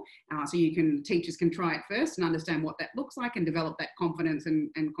platform. So teachers can try it first and understand what that looks like and develop that confidence and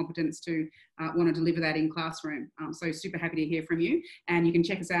competence to want to deliver that in classroom. So super happy to hear from you. And you can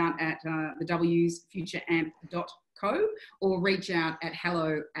check us out at the W's FutureAmp.co or reach out at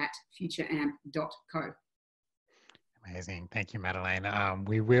hello@futureamp.co. Amazing. Thank you, Madeleine.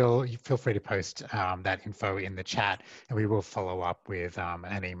 We will, feel free to post that info in the chat, and we will follow up with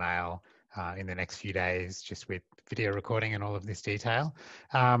an email in the next few days, just with video recording and all of this detail.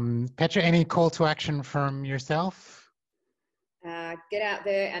 Petra, any call to action from yourself? Get out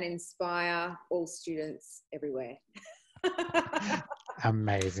there and inspire all students everywhere.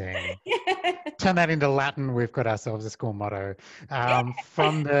 Amazing. Yeah. turn that into Latin. We've got ourselves a school motto.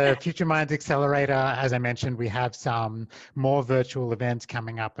 From the Future Minds Accelerator, as I mentioned, we have some more virtual events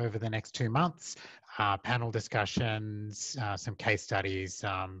coming up over the next 2 months. Panel discussions, some case studies,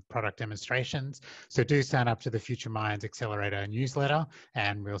 product demonstrations. So do sign up to the Future Minds Accelerator newsletter,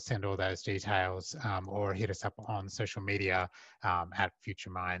 and we'll send all those details, or hit us up on social media at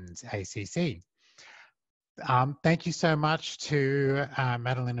Future Minds ACC. Thank you so much to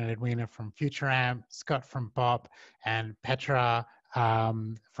Madeleine and Edwina from FutureAmp, Scott from BOP, and Petra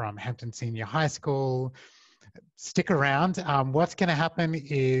from Hampton Senior High School. Stick around. What's going to happen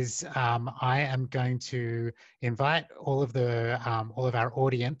is I am going to invite all of our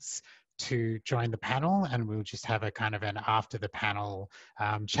audience to join the panel, and we'll just have a kind of an after the panel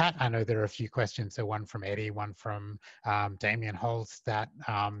chat. I know there are a few questions, so one from Eddie, one from Damien Holtz that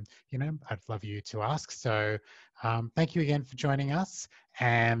you know, I'd love you to ask. So thank you again for joining us,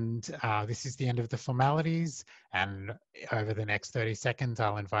 and this is the end of the formalities, and over the next 30 seconds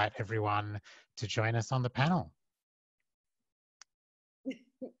I'll invite everyone to join us on the panel.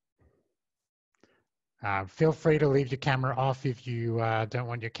 Feel free to leave your camera off if you don't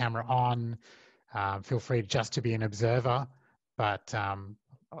want your camera on. Feel free just to be an observer, but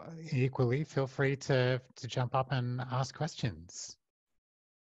equally feel free to jump up and ask questions.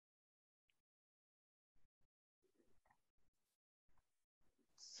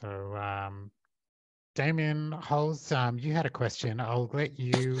 So Damien Holtz, you had a question. I'll let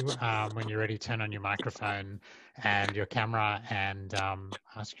you, when you're ready, turn on your microphone and your camera and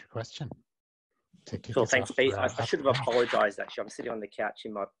ask your question. Cool, thanks, Pete. I should have apologised, actually. I'm sitting on the couch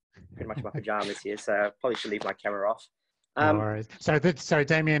in pretty much my pajamas here, so I probably should leave my camera off. No worries. Sorry,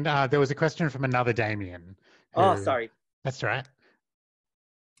 Damien, there was a question from another Damien. Oh, sorry. That's right.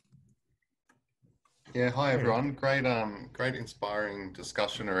 Yeah, hi everyone. Great inspiring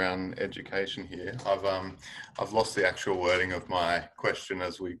discussion around education here. I've lost the actual wording of my question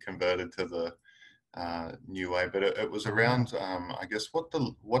as we converted to the new way, but it was around, I guess, what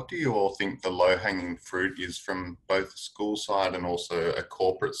do you all think the low-hanging fruit is from both the school side and also a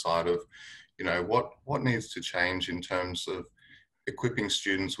corporate side of, you know, what needs to change in terms of equipping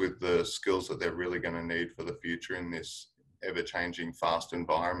students with the skills that they're really going to need for the future in this ever-changing, fast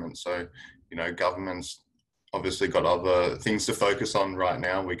environment. So, you know, government's obviously got other things to focus on right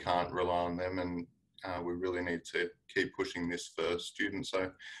now. We can't rely on them, and we really need to keep pushing this for students.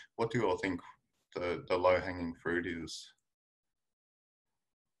 So what do you all think the low-hanging fruit is?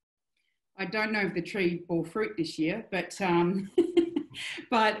 I don't know if the tree bore fruit this year, but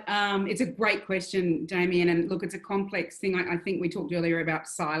but it's a great question, Damien. And look, it's a complex thing. I think we talked earlier about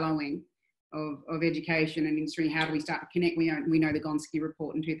siloing of education and industry. How do we start to connect? We know the Gonski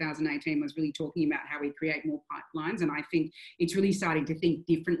report in 2018 was really talking about how we create more pipelines. And I think it's really starting to think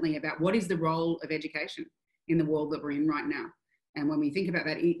differently about what is the role of education in the world that we're in right now. And when we think about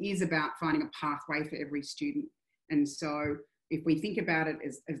that, it is about finding a pathway for every student. And so if we think about it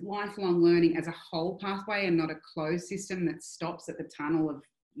as lifelong learning as a whole pathway and not a closed system that stops at the tunnel of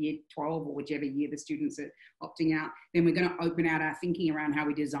year 12 or whichever year the students are opting out, then we're going to open out our thinking around how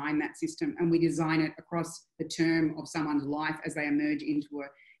we design that system, and we design it across the term of someone's life as they emerge into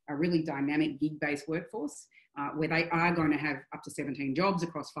a really dynamic gig-based workforce, where they are going to have up to 17 jobs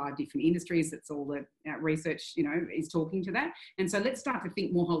across 5 different industries. That's all the research, you know, is talking to that. And so let's start to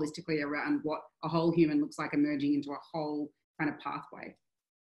think more holistically around what a whole human looks like emerging into a whole kind of pathway.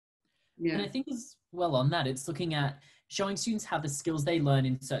 Yeah. And I think as well on that, it's looking at showing students how the skills they learn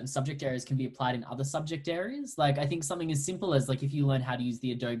in certain subject areas can be applied in other subject areas. Like, I think something as simple as, like, if you learn how to use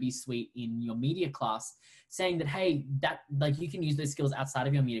the Adobe suite in your media class, saying that, hey, that, like, you can use those skills outside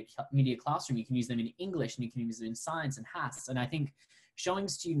of your media classroom. You can use them in English, and you can use them in science and HASS. And I think showing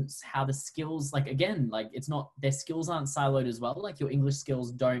students how the skills, like, again, like, it's not, their skills aren't siloed as well. Like, your English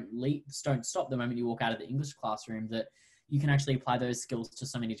skills don't stop the moment you walk out of the English classroom, that you can actually apply those skills to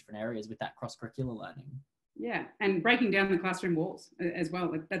so many different areas with that cross-curricular learning. Yeah, and breaking down the classroom walls as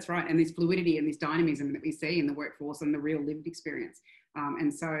well. That's right. And this fluidity and this dynamism that we see in the workforce and the real lived experience.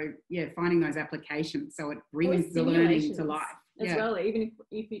 And so, yeah, finding those applications so it brings the learning to life. As well, even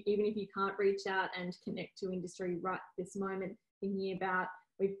if you can't reach out and connect to industry right this moment, thinking about,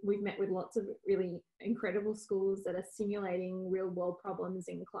 we've met with lots of really incredible schools that are simulating real world problems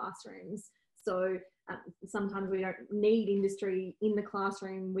in classrooms. So sometimes we don't need industry in the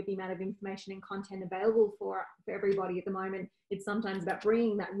classroom with the amount of information and content available for everybody at the moment. It's sometimes about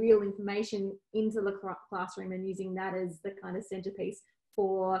bringing that real information into the classroom and using that as the kind of centerpiece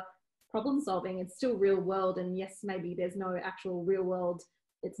for problem solving. It's still real world, and yes, maybe there's no actual real world,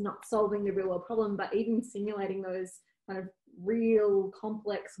 it's not solving the real world problem, but even simulating those kind of real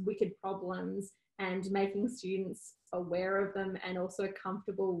complex, wicked problems and making students aware of them and also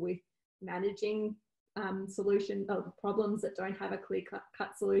comfortable with managing solution of problems that don't have a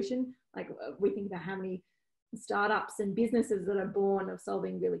clear-cut solution. Like we think about how many startups and businesses that are born of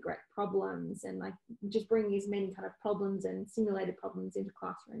solving really great problems, and like just bringing as many kind of problems and simulated problems into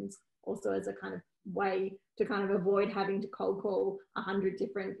classrooms also as a kind of way to kind of avoid having to cold call 100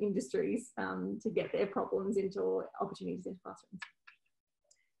 different industries to get their problems into opportunities into classrooms.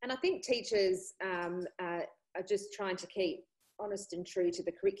 And I think teachers are just trying to keep honest and true to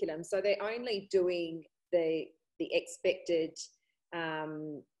the curriculum. So they're only doing the expected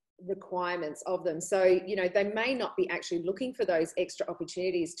requirements of them. So, you know, they may not be actually looking for those extra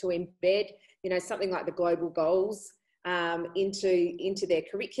opportunities to embed, you know, something like the global goals into their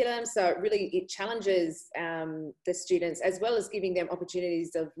curriculum. So it challenges the students, as well as giving them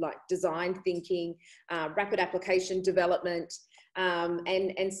opportunities of like design thinking, rapid application development,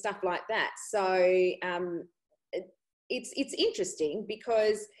 and stuff like that. So it's interesting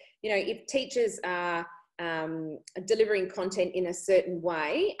because, you know, if teachers are delivering content in a certain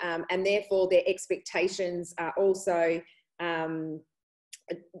way, and therefore their expectations are also,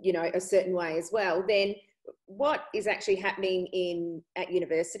 you know, a certain way as well, then what is actually happening at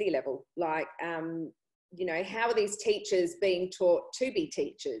university level? Like, you know, how are these teachers being taught to be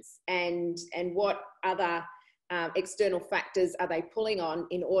teachers, and what other external factors are they pulling on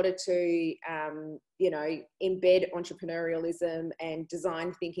in order to, you know, embed entrepreneurialism and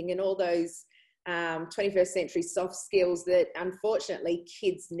design thinking and all those 21st century soft skills that unfortunately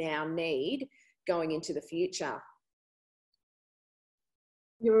kids now need going into the future?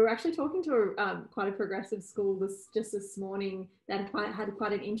 You were actually talking to quite a progressive school just this morning that had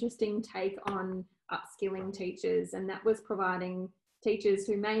quite an interesting take on upskilling teachers, and that was providing teachers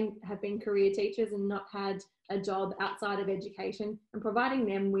who may have been career teachers and not had a job outside of education, and providing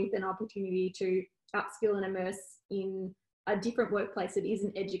them with an opportunity to upskill and immerse in a different workplace that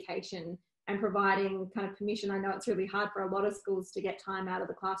isn't education, and providing kind of permission. I know it's really hard for a lot of schools to get time out of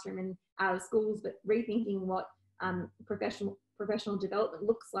the classroom and out of schools, but rethinking what professional development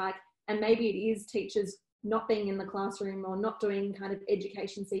looks like. And maybe it is teachers not being in the classroom or not doing kind of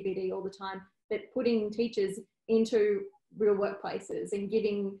education CPD all the time, but putting teachers into real workplaces and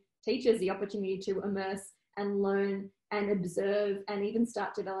giving teachers the opportunity to immerse and learn and observe and even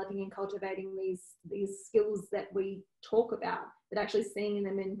start developing and cultivating these skills that we talk about, but actually seeing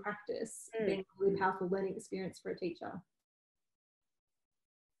them in practice being a really powerful learning experience for a teacher.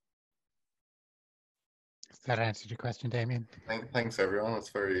 Does that answer your question, Damien? Thanks, everyone. It's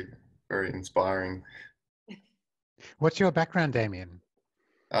very, very inspiring. What's your background, Damien?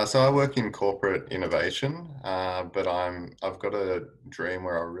 So I work in corporate innovation, but I've got a dream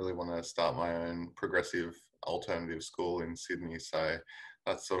where I really want to start my own progressive alternative school in Sydney. So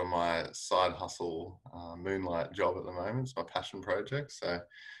that's sort of my side hustle, moonlight job at the moment. It's my passion project. So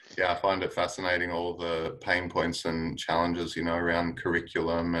yeah, I find it fascinating, all the pain points and challenges, you know, around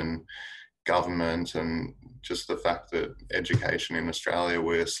curriculum and government, and just the fact that education in Australia,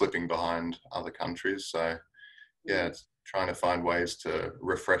 we're slipping behind other countries. So yeah, it's trying to find ways to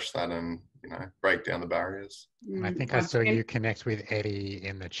refresh that and, you know, break down the barriers. And I think I saw you connect with Eddie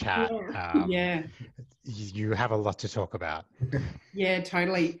in the chat. Yeah. You have a lot to talk about. Yeah,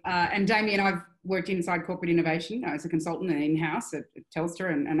 totally. And Damien, I've worked inside corporate innovation as a consultant and in-house at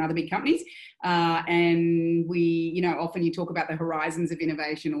Telstra and other big companies. And we, you know, often you talk about the horizons of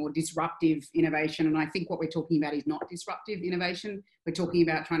innovation or disruptive innovation. And I think what we're talking about is not disruptive innovation. We're talking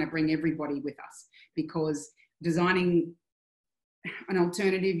about trying to bring everybody with us, because designing an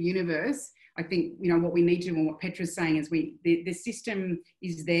alternative universe, I think, you know, what we need to, and what Petra's saying is the system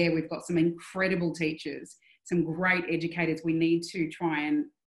is there. We've got some incredible teachers, some great educators. We need to try and,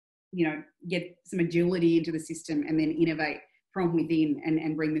 you know, get some agility into the system and then innovate from within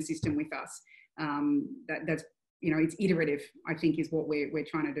and bring the system with us. That's, you know, it's iterative, I think, is what we're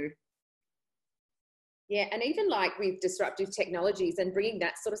trying to do. Yeah, and even like with disruptive technologies and bringing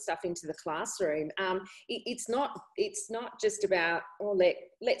that sort of stuff into the classroom, it's not just about, oh,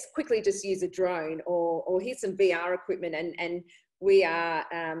 let's quickly just use a drone or here's some VR equipment and we are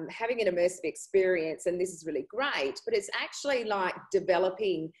having an immersive experience and this is really great, but it's actually like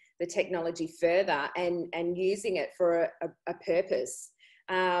developing the technology further and using it for a purpose,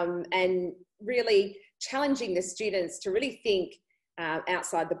 and really challenging the students to really think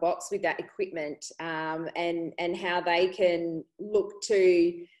outside the box with that equipment, and how they can look to,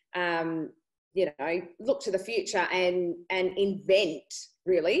 you know, look to the future and invent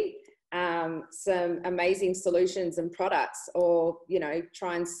really some amazing solutions and products, or, you know,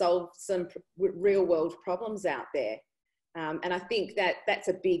 try and solve some real world problems out there. And I think that that's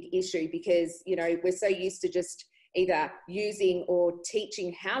a big issue because, you know, we're so used to just either using or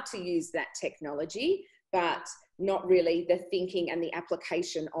teaching how to use that technology, but not really the thinking and the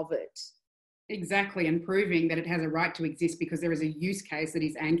application of it. Exactly, and proving that it has a right to exist because there is a use case that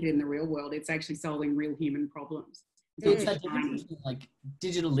is anchored in the real world. It's actually solving real human problems. It's that difference between like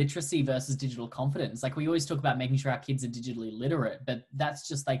digital literacy versus digital confidence. Like we always talk about making sure our kids are digitally literate, but that's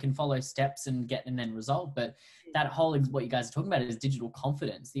just they can follow steps and get an end result. But that whole, what you guys are talking about is digital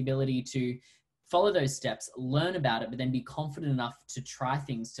confidence, the ability to follow those steps, learn about it, but then be confident enough to try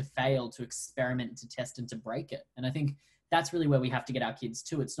things, to fail, to experiment, to test and to break it. And I think that's really where we have to get our kids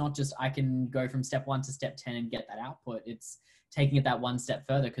to. It's not just I can go from step 1 to step 10 and get that output. It's taking it that one step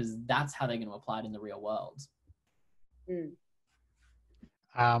further because that's how they're going to apply it in the real world.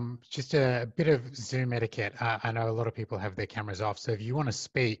 Just a bit of Zoom etiquette. I know a lot of people have their cameras off, so if you want to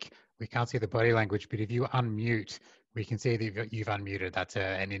speak, we can't see the body language, but if you unmute, we can see that you've unmuted. That's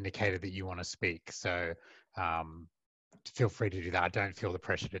an indicator that you want to speak. So feel free to do that. Don't feel the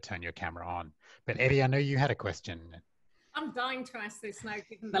pressure to turn your camera on. But Eddie, I know you had a question. I'm dying to ask this now,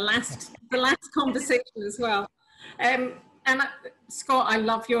 given the last conversation as well. Scott, I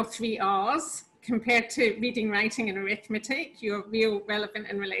love your 3 R's. Compared to reading, writing and arithmetic, you're real, relevant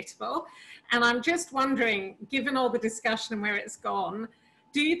and relatable. And I'm just wondering, given all the discussion and where it's gone,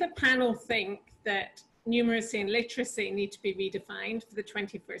 do the panel think that numeracy and literacy need to be redefined for the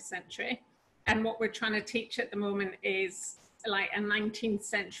 21st century? And what we're trying to teach at the moment is like a 19th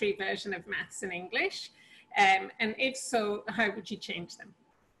century version of maths and English. And if so, how would you change them?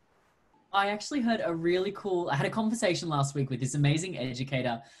 I actually heard a really cool, I had a conversation last week with this amazing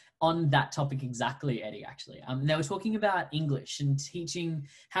educator on that topic exactly, Eddie, actually. They were talking about English and teaching,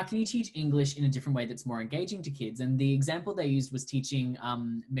 how can you teach English in a different way that's more engaging to kids? And the example they used was teaching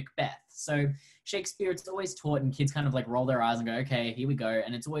Macbeth. So Shakespeare, it's always taught and kids kind of like roll their eyes and go, okay, here we go.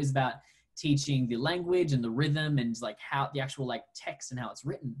 And it's always about teaching the language and the rhythm and like how the actual like text and how it's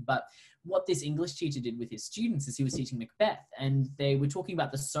written. But what this English teacher did with his students is he was teaching Macbeth, and they were talking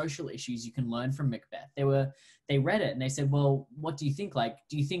about the social issues you can learn from Macbeth. They read it and they said, well, what do you think? Like,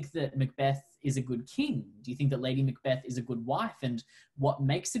 do you think that Macbeth is a good king? Do you think that Lady Macbeth is a good wife? And what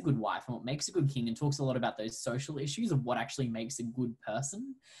makes a good wife and what makes a good king? And talks a lot about those social issues of what actually makes a good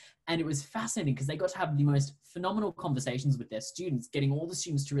person. And it was fascinating because they got to have the most phenomenal conversations with their students, getting all the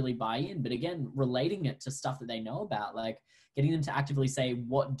students to really buy in, but again, relating it to stuff that they know about, like getting them to actively say,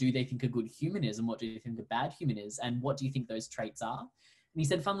 what do they think a good human is and what do they think a bad human is? And what do you think those traits are? And he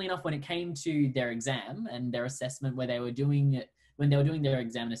said, funnily enough, when it came to their exam and their assessment, where they were doing it, when they were doing their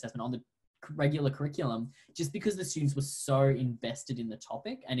exam and assessment on the regular curriculum, just because the students were so invested in the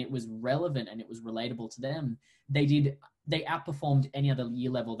topic and it was relevant and it was relatable to them, they outperformed any other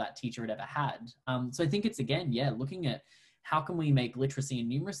year level that teacher had ever had. So I think it's, again, looking at how can we make literacy and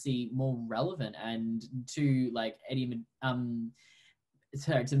numeracy more relevant, and to like Eddie,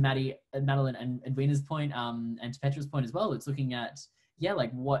 to Madeleine and Edwina's point, and to Petra's point as well, it's looking at,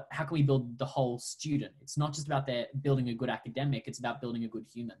 how can we build the whole student? It's not just about building a good academic, it's about building a good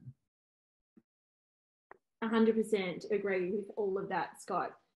human. 100% agree with all of that,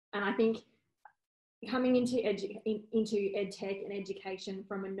 Scott. And I think coming into EdTech and education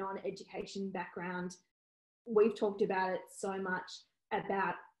from a non-education background, we've talked about it so much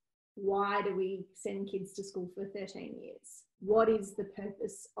about why do we send kids to school for 13 years? What is the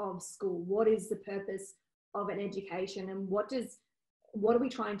purpose of school? What is the purpose of an education? And what are we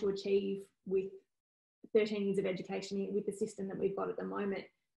trying to achieve with 13 years of education with the system that we've got at the moment?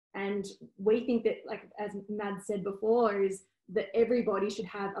 And we think that, like as Mad said before, is that everybody should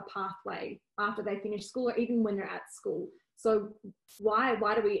have a pathway after they finish school or even when they're at school. So why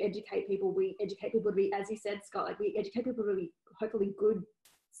do we educate people? We educate people to be, as you said, Scott, like we educate people to be hopefully good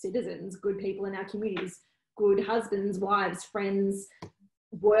citizens, good people in our communities, good husbands, wives, friends,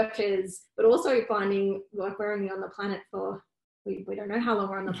 workers, but also finding like we're only on the planet for, we don't know how long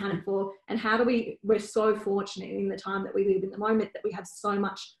we're on the planet for, and we're so fortunate in the time that we live in the moment that we have so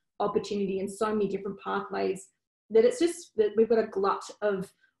much opportunity and so many different pathways that it's just that we've got a glut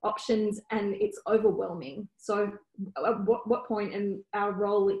of options and it's overwhelming. So at what point in our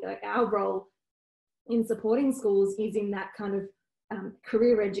role in supporting schools is in that kind of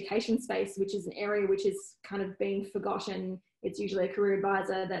career education space, which is an area which is kind of being forgotten. It's usually a career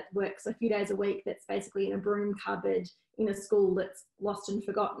advisor that works a few days a week that's basically in a broom cupboard in a school that's lost and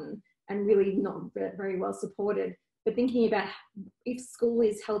forgotten and really not very well supported. But thinking about if school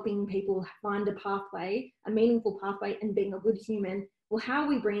is helping people find a pathway, a meaningful pathway, and being a good human, well, how are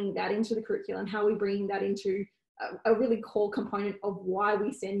we bringing that into the curriculum? How are we bringing that into a really core component of why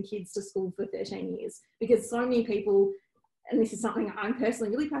we send kids to school for 13 years? Because so many people and this is something I'm personally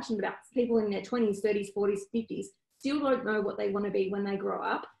really passionate about, people in their 20s, 30s, 40s, 50s still don't know what they want to be when they grow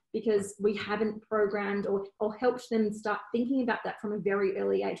up, because we haven't programmed or helped them start thinking about that from a very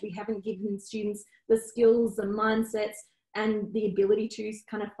early age. We haven't given students the skills, the mindsets, and the ability to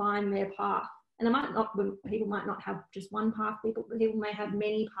kind of find their path. And people might not have just one path, people may have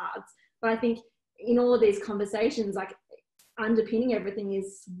many paths. But I think in all of these conversations, like underpinning everything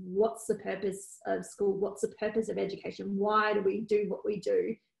is, what's the purpose of school? What's the purpose of education? Why do we do what we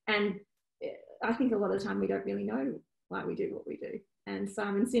do? And I think a lot of the time we don't really know why we do what we do. And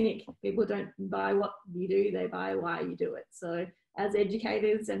Simon Sinek, people don't buy what you do, they buy why you do it. So as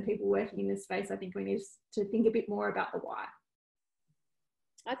educators and people working in this space, I think we need to think a bit more about the why.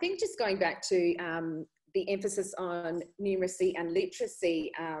 I think just going back to the emphasis on numeracy and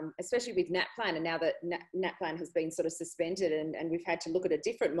literacy, especially with NAPLAN, and now that NAPLAN has been sort of suspended and we've had to look at a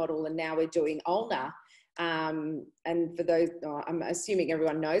different model, and now we're doing OLNA. And for those, I'm assuming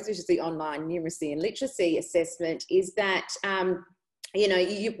everyone knows, which is the online numeracy and literacy assessment, is that, you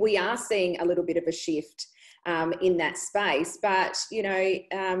know, we are seeing a little bit of a shift in that space. But, you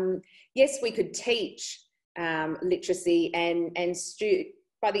know, yes, we could teach literacy and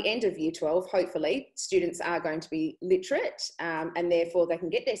by the end of year 12, hopefully, students are going to be literate and therefore they can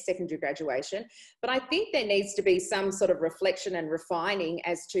get their secondary graduation. But I think there needs to be some sort of reflection and refining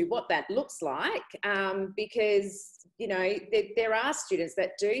as to what that looks like, because, you know, there are students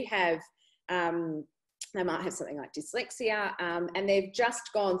that do have, they might have something like dyslexia, and they've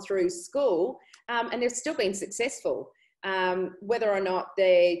just gone through school and they've still been successful. Whether or not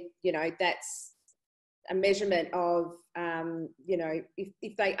they, you know, that's a measurement of, you know,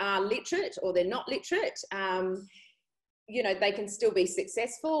 if they are literate or they're not literate, you know, they can still be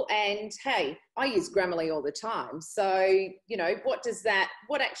successful. And hey, I use Grammarly all the time. So, you know,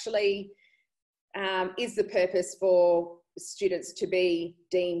 what actually is the purpose for students to be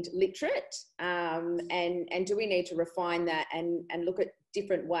deemed literate? And do we need to refine that and look at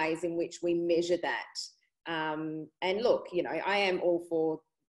different ways in which we measure that? And look, you know, I am all for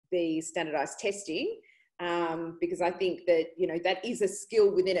the standardized testing, because I think that, you know, that is a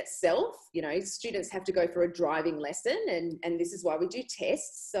skill within itself. You know, students have to go for a driving lesson, and this is why we do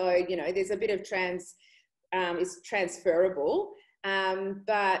tests. So, you know, there's a bit of it's transferable.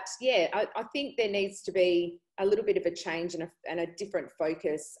 But yeah, I think there needs to be a little bit of a change and a different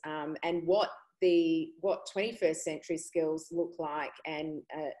focus, and what 21st century skills look like, and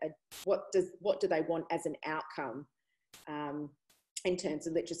what do they want as an outcome in terms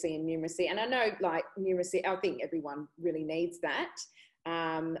of literacy and numeracy. And I know, like, numeracy, I think everyone really needs that,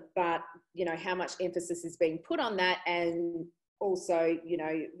 but, you know, how much emphasis is being put on that, and also, you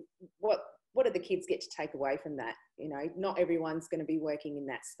know, what do the kids get to take away from that? You know, not everyone's going to be working in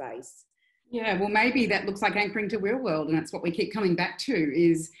that space. Yeah, well, maybe that looks like anchoring to real world, and that's what we keep coming back to,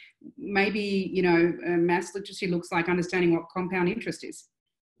 is maybe, you know, maths literacy looks like understanding what compound interest is,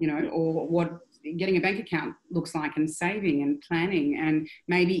 you know, or what getting a bank account looks like, and saving and planning. And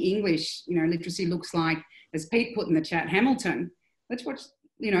maybe English, you know, literacy looks like, as Pete put in the chat, Hamilton. Let's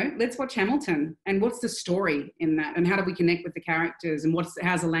watch Hamilton, and what's the story in that, and how do we connect with the characters, and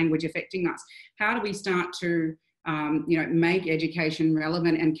how's the language affecting us? How do we start to you know, make education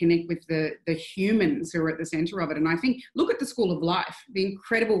relevant and connect with the humans who are at the centre of it? And I think, look at the School of Life, the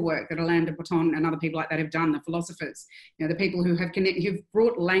incredible work that Alain de Botton and other people like that have done, the philosophers, you know, the people who who've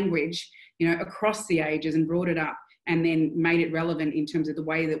brought language, you know, across the ages and brought it up and then made it relevant in terms of the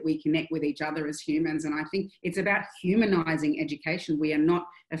way that we connect with each other as humans. And I think it's about humanising education. We are not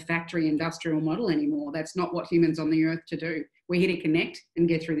a factory industrial model anymore. That's not what humans on the earth to do. We're here to connect and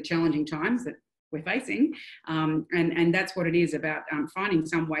get through the challenging times that we're facing, and that's what it is about, finding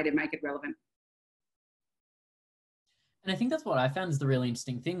some way to make it relevant. And I think that's what I found is the really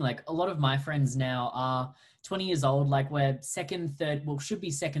interesting thing. Like, a lot of my friends now are 20 years old, like we're should be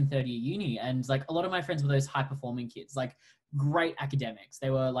second, third year uni. And like, a lot of my friends were those high performing kids, like great academics. They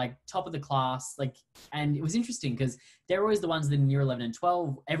were like top of the class, like, and it was interesting because they're always the ones that in year 11 and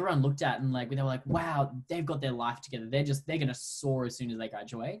 12, everyone looked at and like, they were like, wow, they've got their life together. They're going to soar as soon as they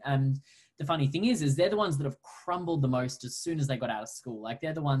graduate. And the funny thing is they're the ones that have crumbled the most as soon as they got out of school. Like,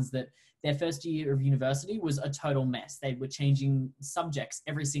 they're the ones that their first year of university was a total mess. They were changing subjects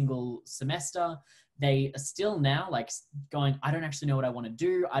every single semester. They are still now like going, I don't actually know what I want to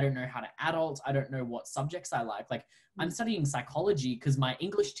do. I don't know how to adult. I don't know what subjects I like. Like, I'm studying psychology because my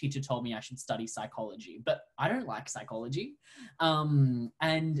English teacher told me I should study psychology, but I don't like psychology. And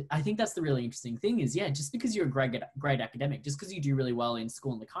I think that's the really interesting thing is, yeah, just because you're a great academic, just because you do really well in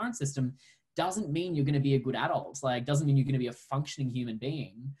school in the current system, doesn't mean you're going to be a good adult. Like, doesn't mean you're going to be a functioning human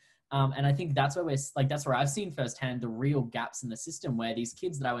being. And I think that's where that's where I've seen firsthand the real gaps in the system, where these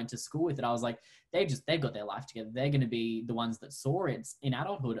kids that I went to school with, that I was like, they've got their life together. They're going to be the ones that soar in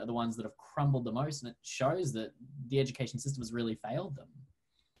adulthood, are the ones that have crumbled the most. And it shows that the education system has really failed them.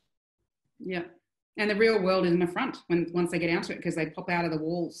 Yeah. And the real world is an affront once they get out of it, because they pop out of the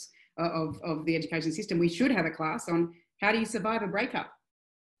walls of the education system. We should have a class on how do you survive a breakup?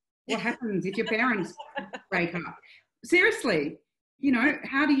 What happens if your parents break up? Seriously, you know,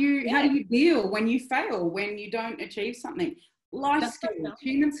 how do you deal when you fail, when you don't achieve something? Life skills,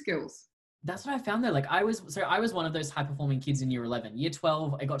 human skills. That's what I found though. Like I was one of those high performing kids in year 11. Year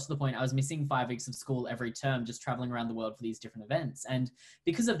 12, I got to the point I was missing 5 weeks of school every term, just traveling around the world for these different events. And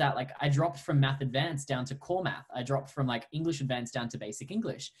because of that, like I dropped from math advanced down to core math. I dropped from like English advanced down to basic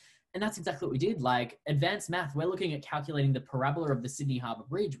English. And that's exactly what we did. Like advanced math, we're looking at calculating the parabola of the Sydney Harbour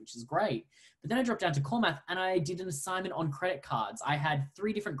Bridge, which is great. But then I dropped down to core math and I did an assignment on credit cards. I had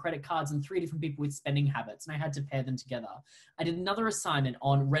 3 different credit cards and 3 different people with spending habits, and I had to pair them together. I did another assignment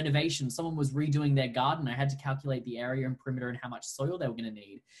on renovation. Someone was redoing their garden. I had to calculate the area and perimeter and how much soil they were going to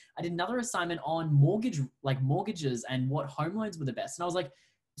need. I did another assignment on mortgages and what home loans were the best. And I was like,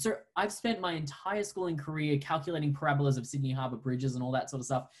 so I've spent my entire schooling career calculating parabolas of Sydney Harbour bridges and all that sort of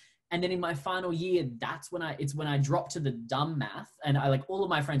stuff. And then in my final year, it's when I dropped to the dumb math. And I, like all of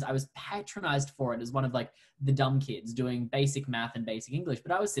my friends, I was patronized for it as one of like the dumb kids doing basic math and basic English.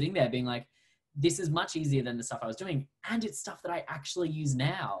 But I was sitting there being like, this is much easier than the stuff I was doing. And it's stuff that I actually use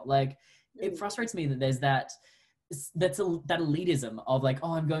now. Like it frustrates me that there's that elitism of like,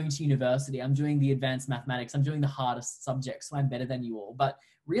 oh, I'm going to university, I'm doing the advanced mathematics, I'm doing the hardest subjects, so I'm better than you all. But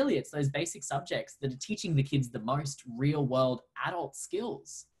really it's those basic subjects that are teaching the kids the most real world adult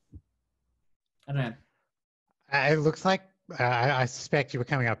skills. I don't know. It looks like I suspect you were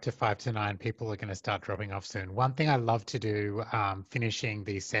coming up to 5 to 9. People are going to start dropping off soon. One thing I love to do finishing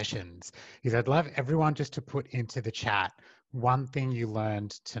these sessions is I'd love everyone just to put into the chat one thing you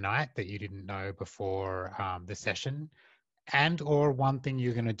learned tonight that you didn't know before the session, and or one thing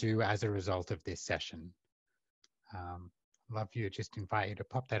you're going to do as a result of this session. Love you. Just invite you to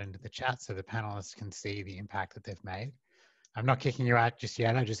pop that into the chat so the panelists can see the impact that they've made. I'm not kicking you out just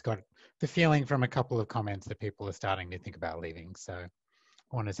yet. I just got the feeling from a couple of comments that people are starting to think about leaving. So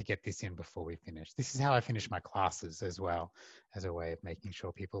I wanted to get this in before we finish. This is how I finish my classes as well, as a way of making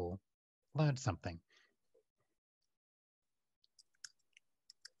sure people learn something.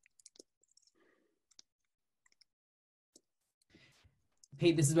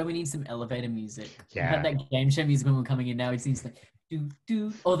 Pete, this is where we need some elevator music. Yeah. We had that game show music when we're coming in. Now it seems like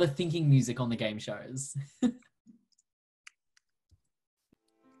do or the thinking music on the game shows.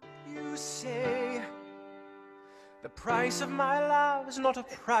 You say the price of my love is not a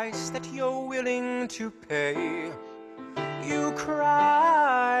price that you're willing to pay. You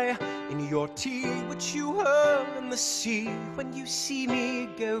cry in your tea, which you hurl in the sea when you see me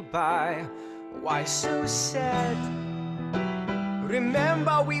go by. Why so sad?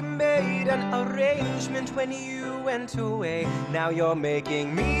 Remember we made an arrangement when you went away. Now you're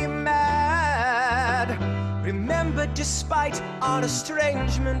making me mad. Remember, despite our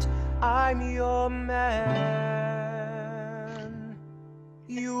estrangement, I'm your man.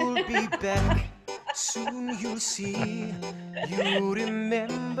 You'll be back, soon you'll see. You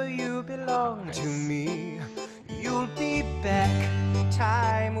remember you belong to me. You'll be back,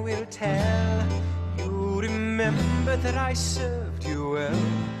 time will tell. You remember that I served you well.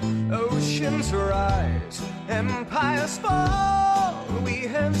 Oceans rise, empires fall. We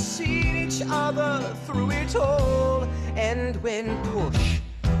have seen each other through it all. And when push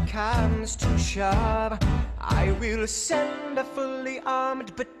comes to shove, I will send a fully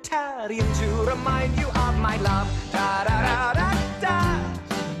armed battalion to remind you of my love. Da da da da da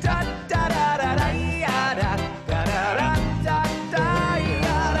da da da da da ya da da da da da da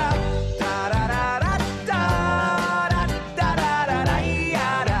ya da da da da da da da da da da ya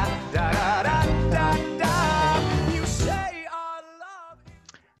da da da da da. You say our love.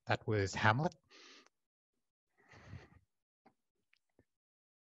 That was Hamlet.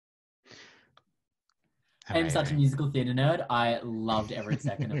 I'm such a musical theatre nerd. I loved every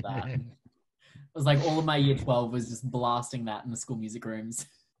second of that. It was like all of my year 12 was just blasting that in the school music rooms.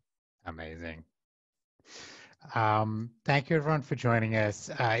 Amazing. Thank you everyone for joining us.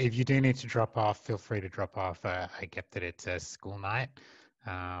 If you do need to drop off, feel free to drop off. I get that it's a school night.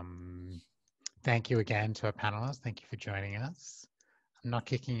 Thank you again to our panelists. Thank you for joining us. I'm not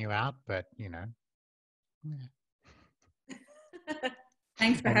kicking you out, but you know. Yeah.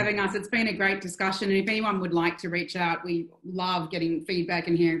 Thanks for having us. It's been a great discussion. And if anyone would like to reach out, we love getting feedback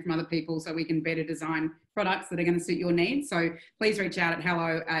and hearing from other people so we can better design products that are going to suit your needs. So please reach out at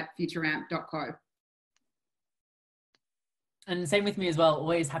hello@futureamp.co. And same with me as well.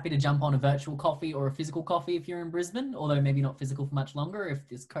 Always happy to jump on a virtual coffee or a physical coffee if you're in Brisbane, although maybe not physical for much longer if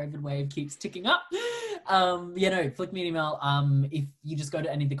this COVID wave keeps ticking up. Flick me an email. If you just go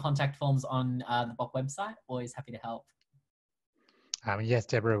to any of the contact forms on the BOC website, always happy to help. Yes,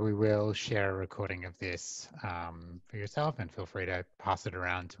 Deborah, we will share a recording of this for yourself, and feel free to pass it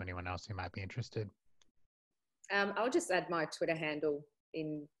around to anyone else who might be interested. I'll just add my Twitter handle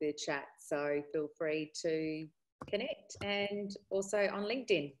in the chat, so feel free to connect, and also on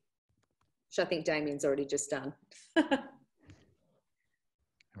LinkedIn, which I think Damien's already just done.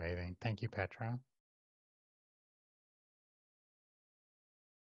 Amazing. Thank you, Petra.